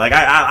to me. Like,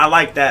 I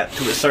like that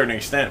to a certain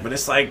extent, but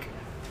it's like,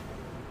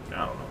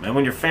 I don't know, man.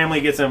 When your family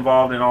gets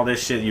involved in all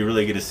this shit, you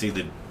really get to see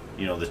the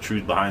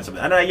truth behind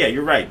something. And yeah,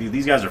 you're right, dude.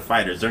 These guys are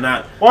fighters. They're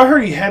not. Well, I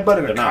heard he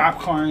headbutted a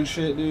cop car and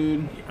shit,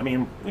 dude. I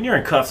mean, when you're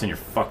in cuffs and you're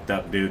fucked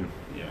up, dude.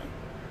 Yeah.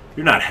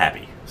 You're not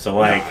happy. So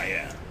like. Nah,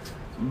 yeah.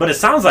 But it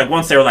sounds like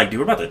once they were like, dude,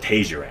 we're about to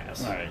tase your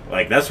ass. Right.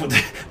 Like, that's what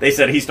they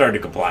said. He started to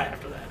comply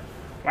after that.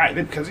 Right,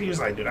 because he was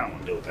like, dude, I don't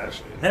want to deal with that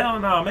shit. Hell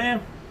no,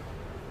 man.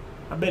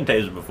 I've been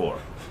tasered before.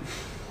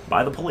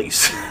 By the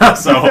police.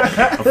 So,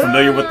 I'm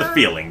familiar with the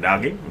feeling,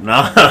 doggy.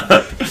 No.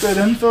 So it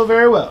doesn't feel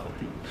very well.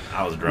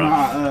 I was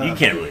drunk. You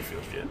can't really feel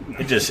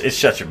shit. It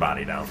shuts your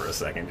body down for a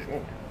second.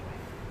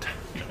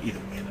 Either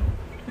way,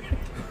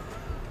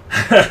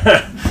 though.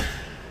 A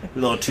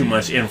little too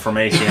much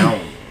information. No,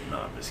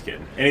 I'm just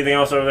kidding. Anything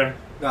else over there?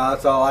 No,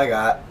 that's all I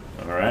got.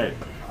 All right.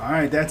 All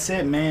right, that's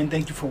it, man.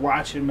 Thank you for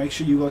watching. Make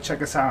sure you go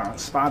check us out on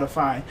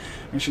Spotify.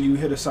 Make sure you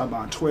hit us up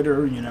on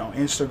Twitter,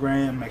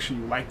 Instagram. Make sure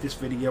you like this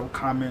video,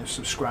 comment,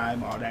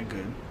 subscribe, all that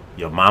good.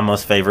 Your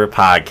mama's favorite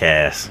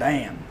podcast.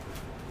 Damn.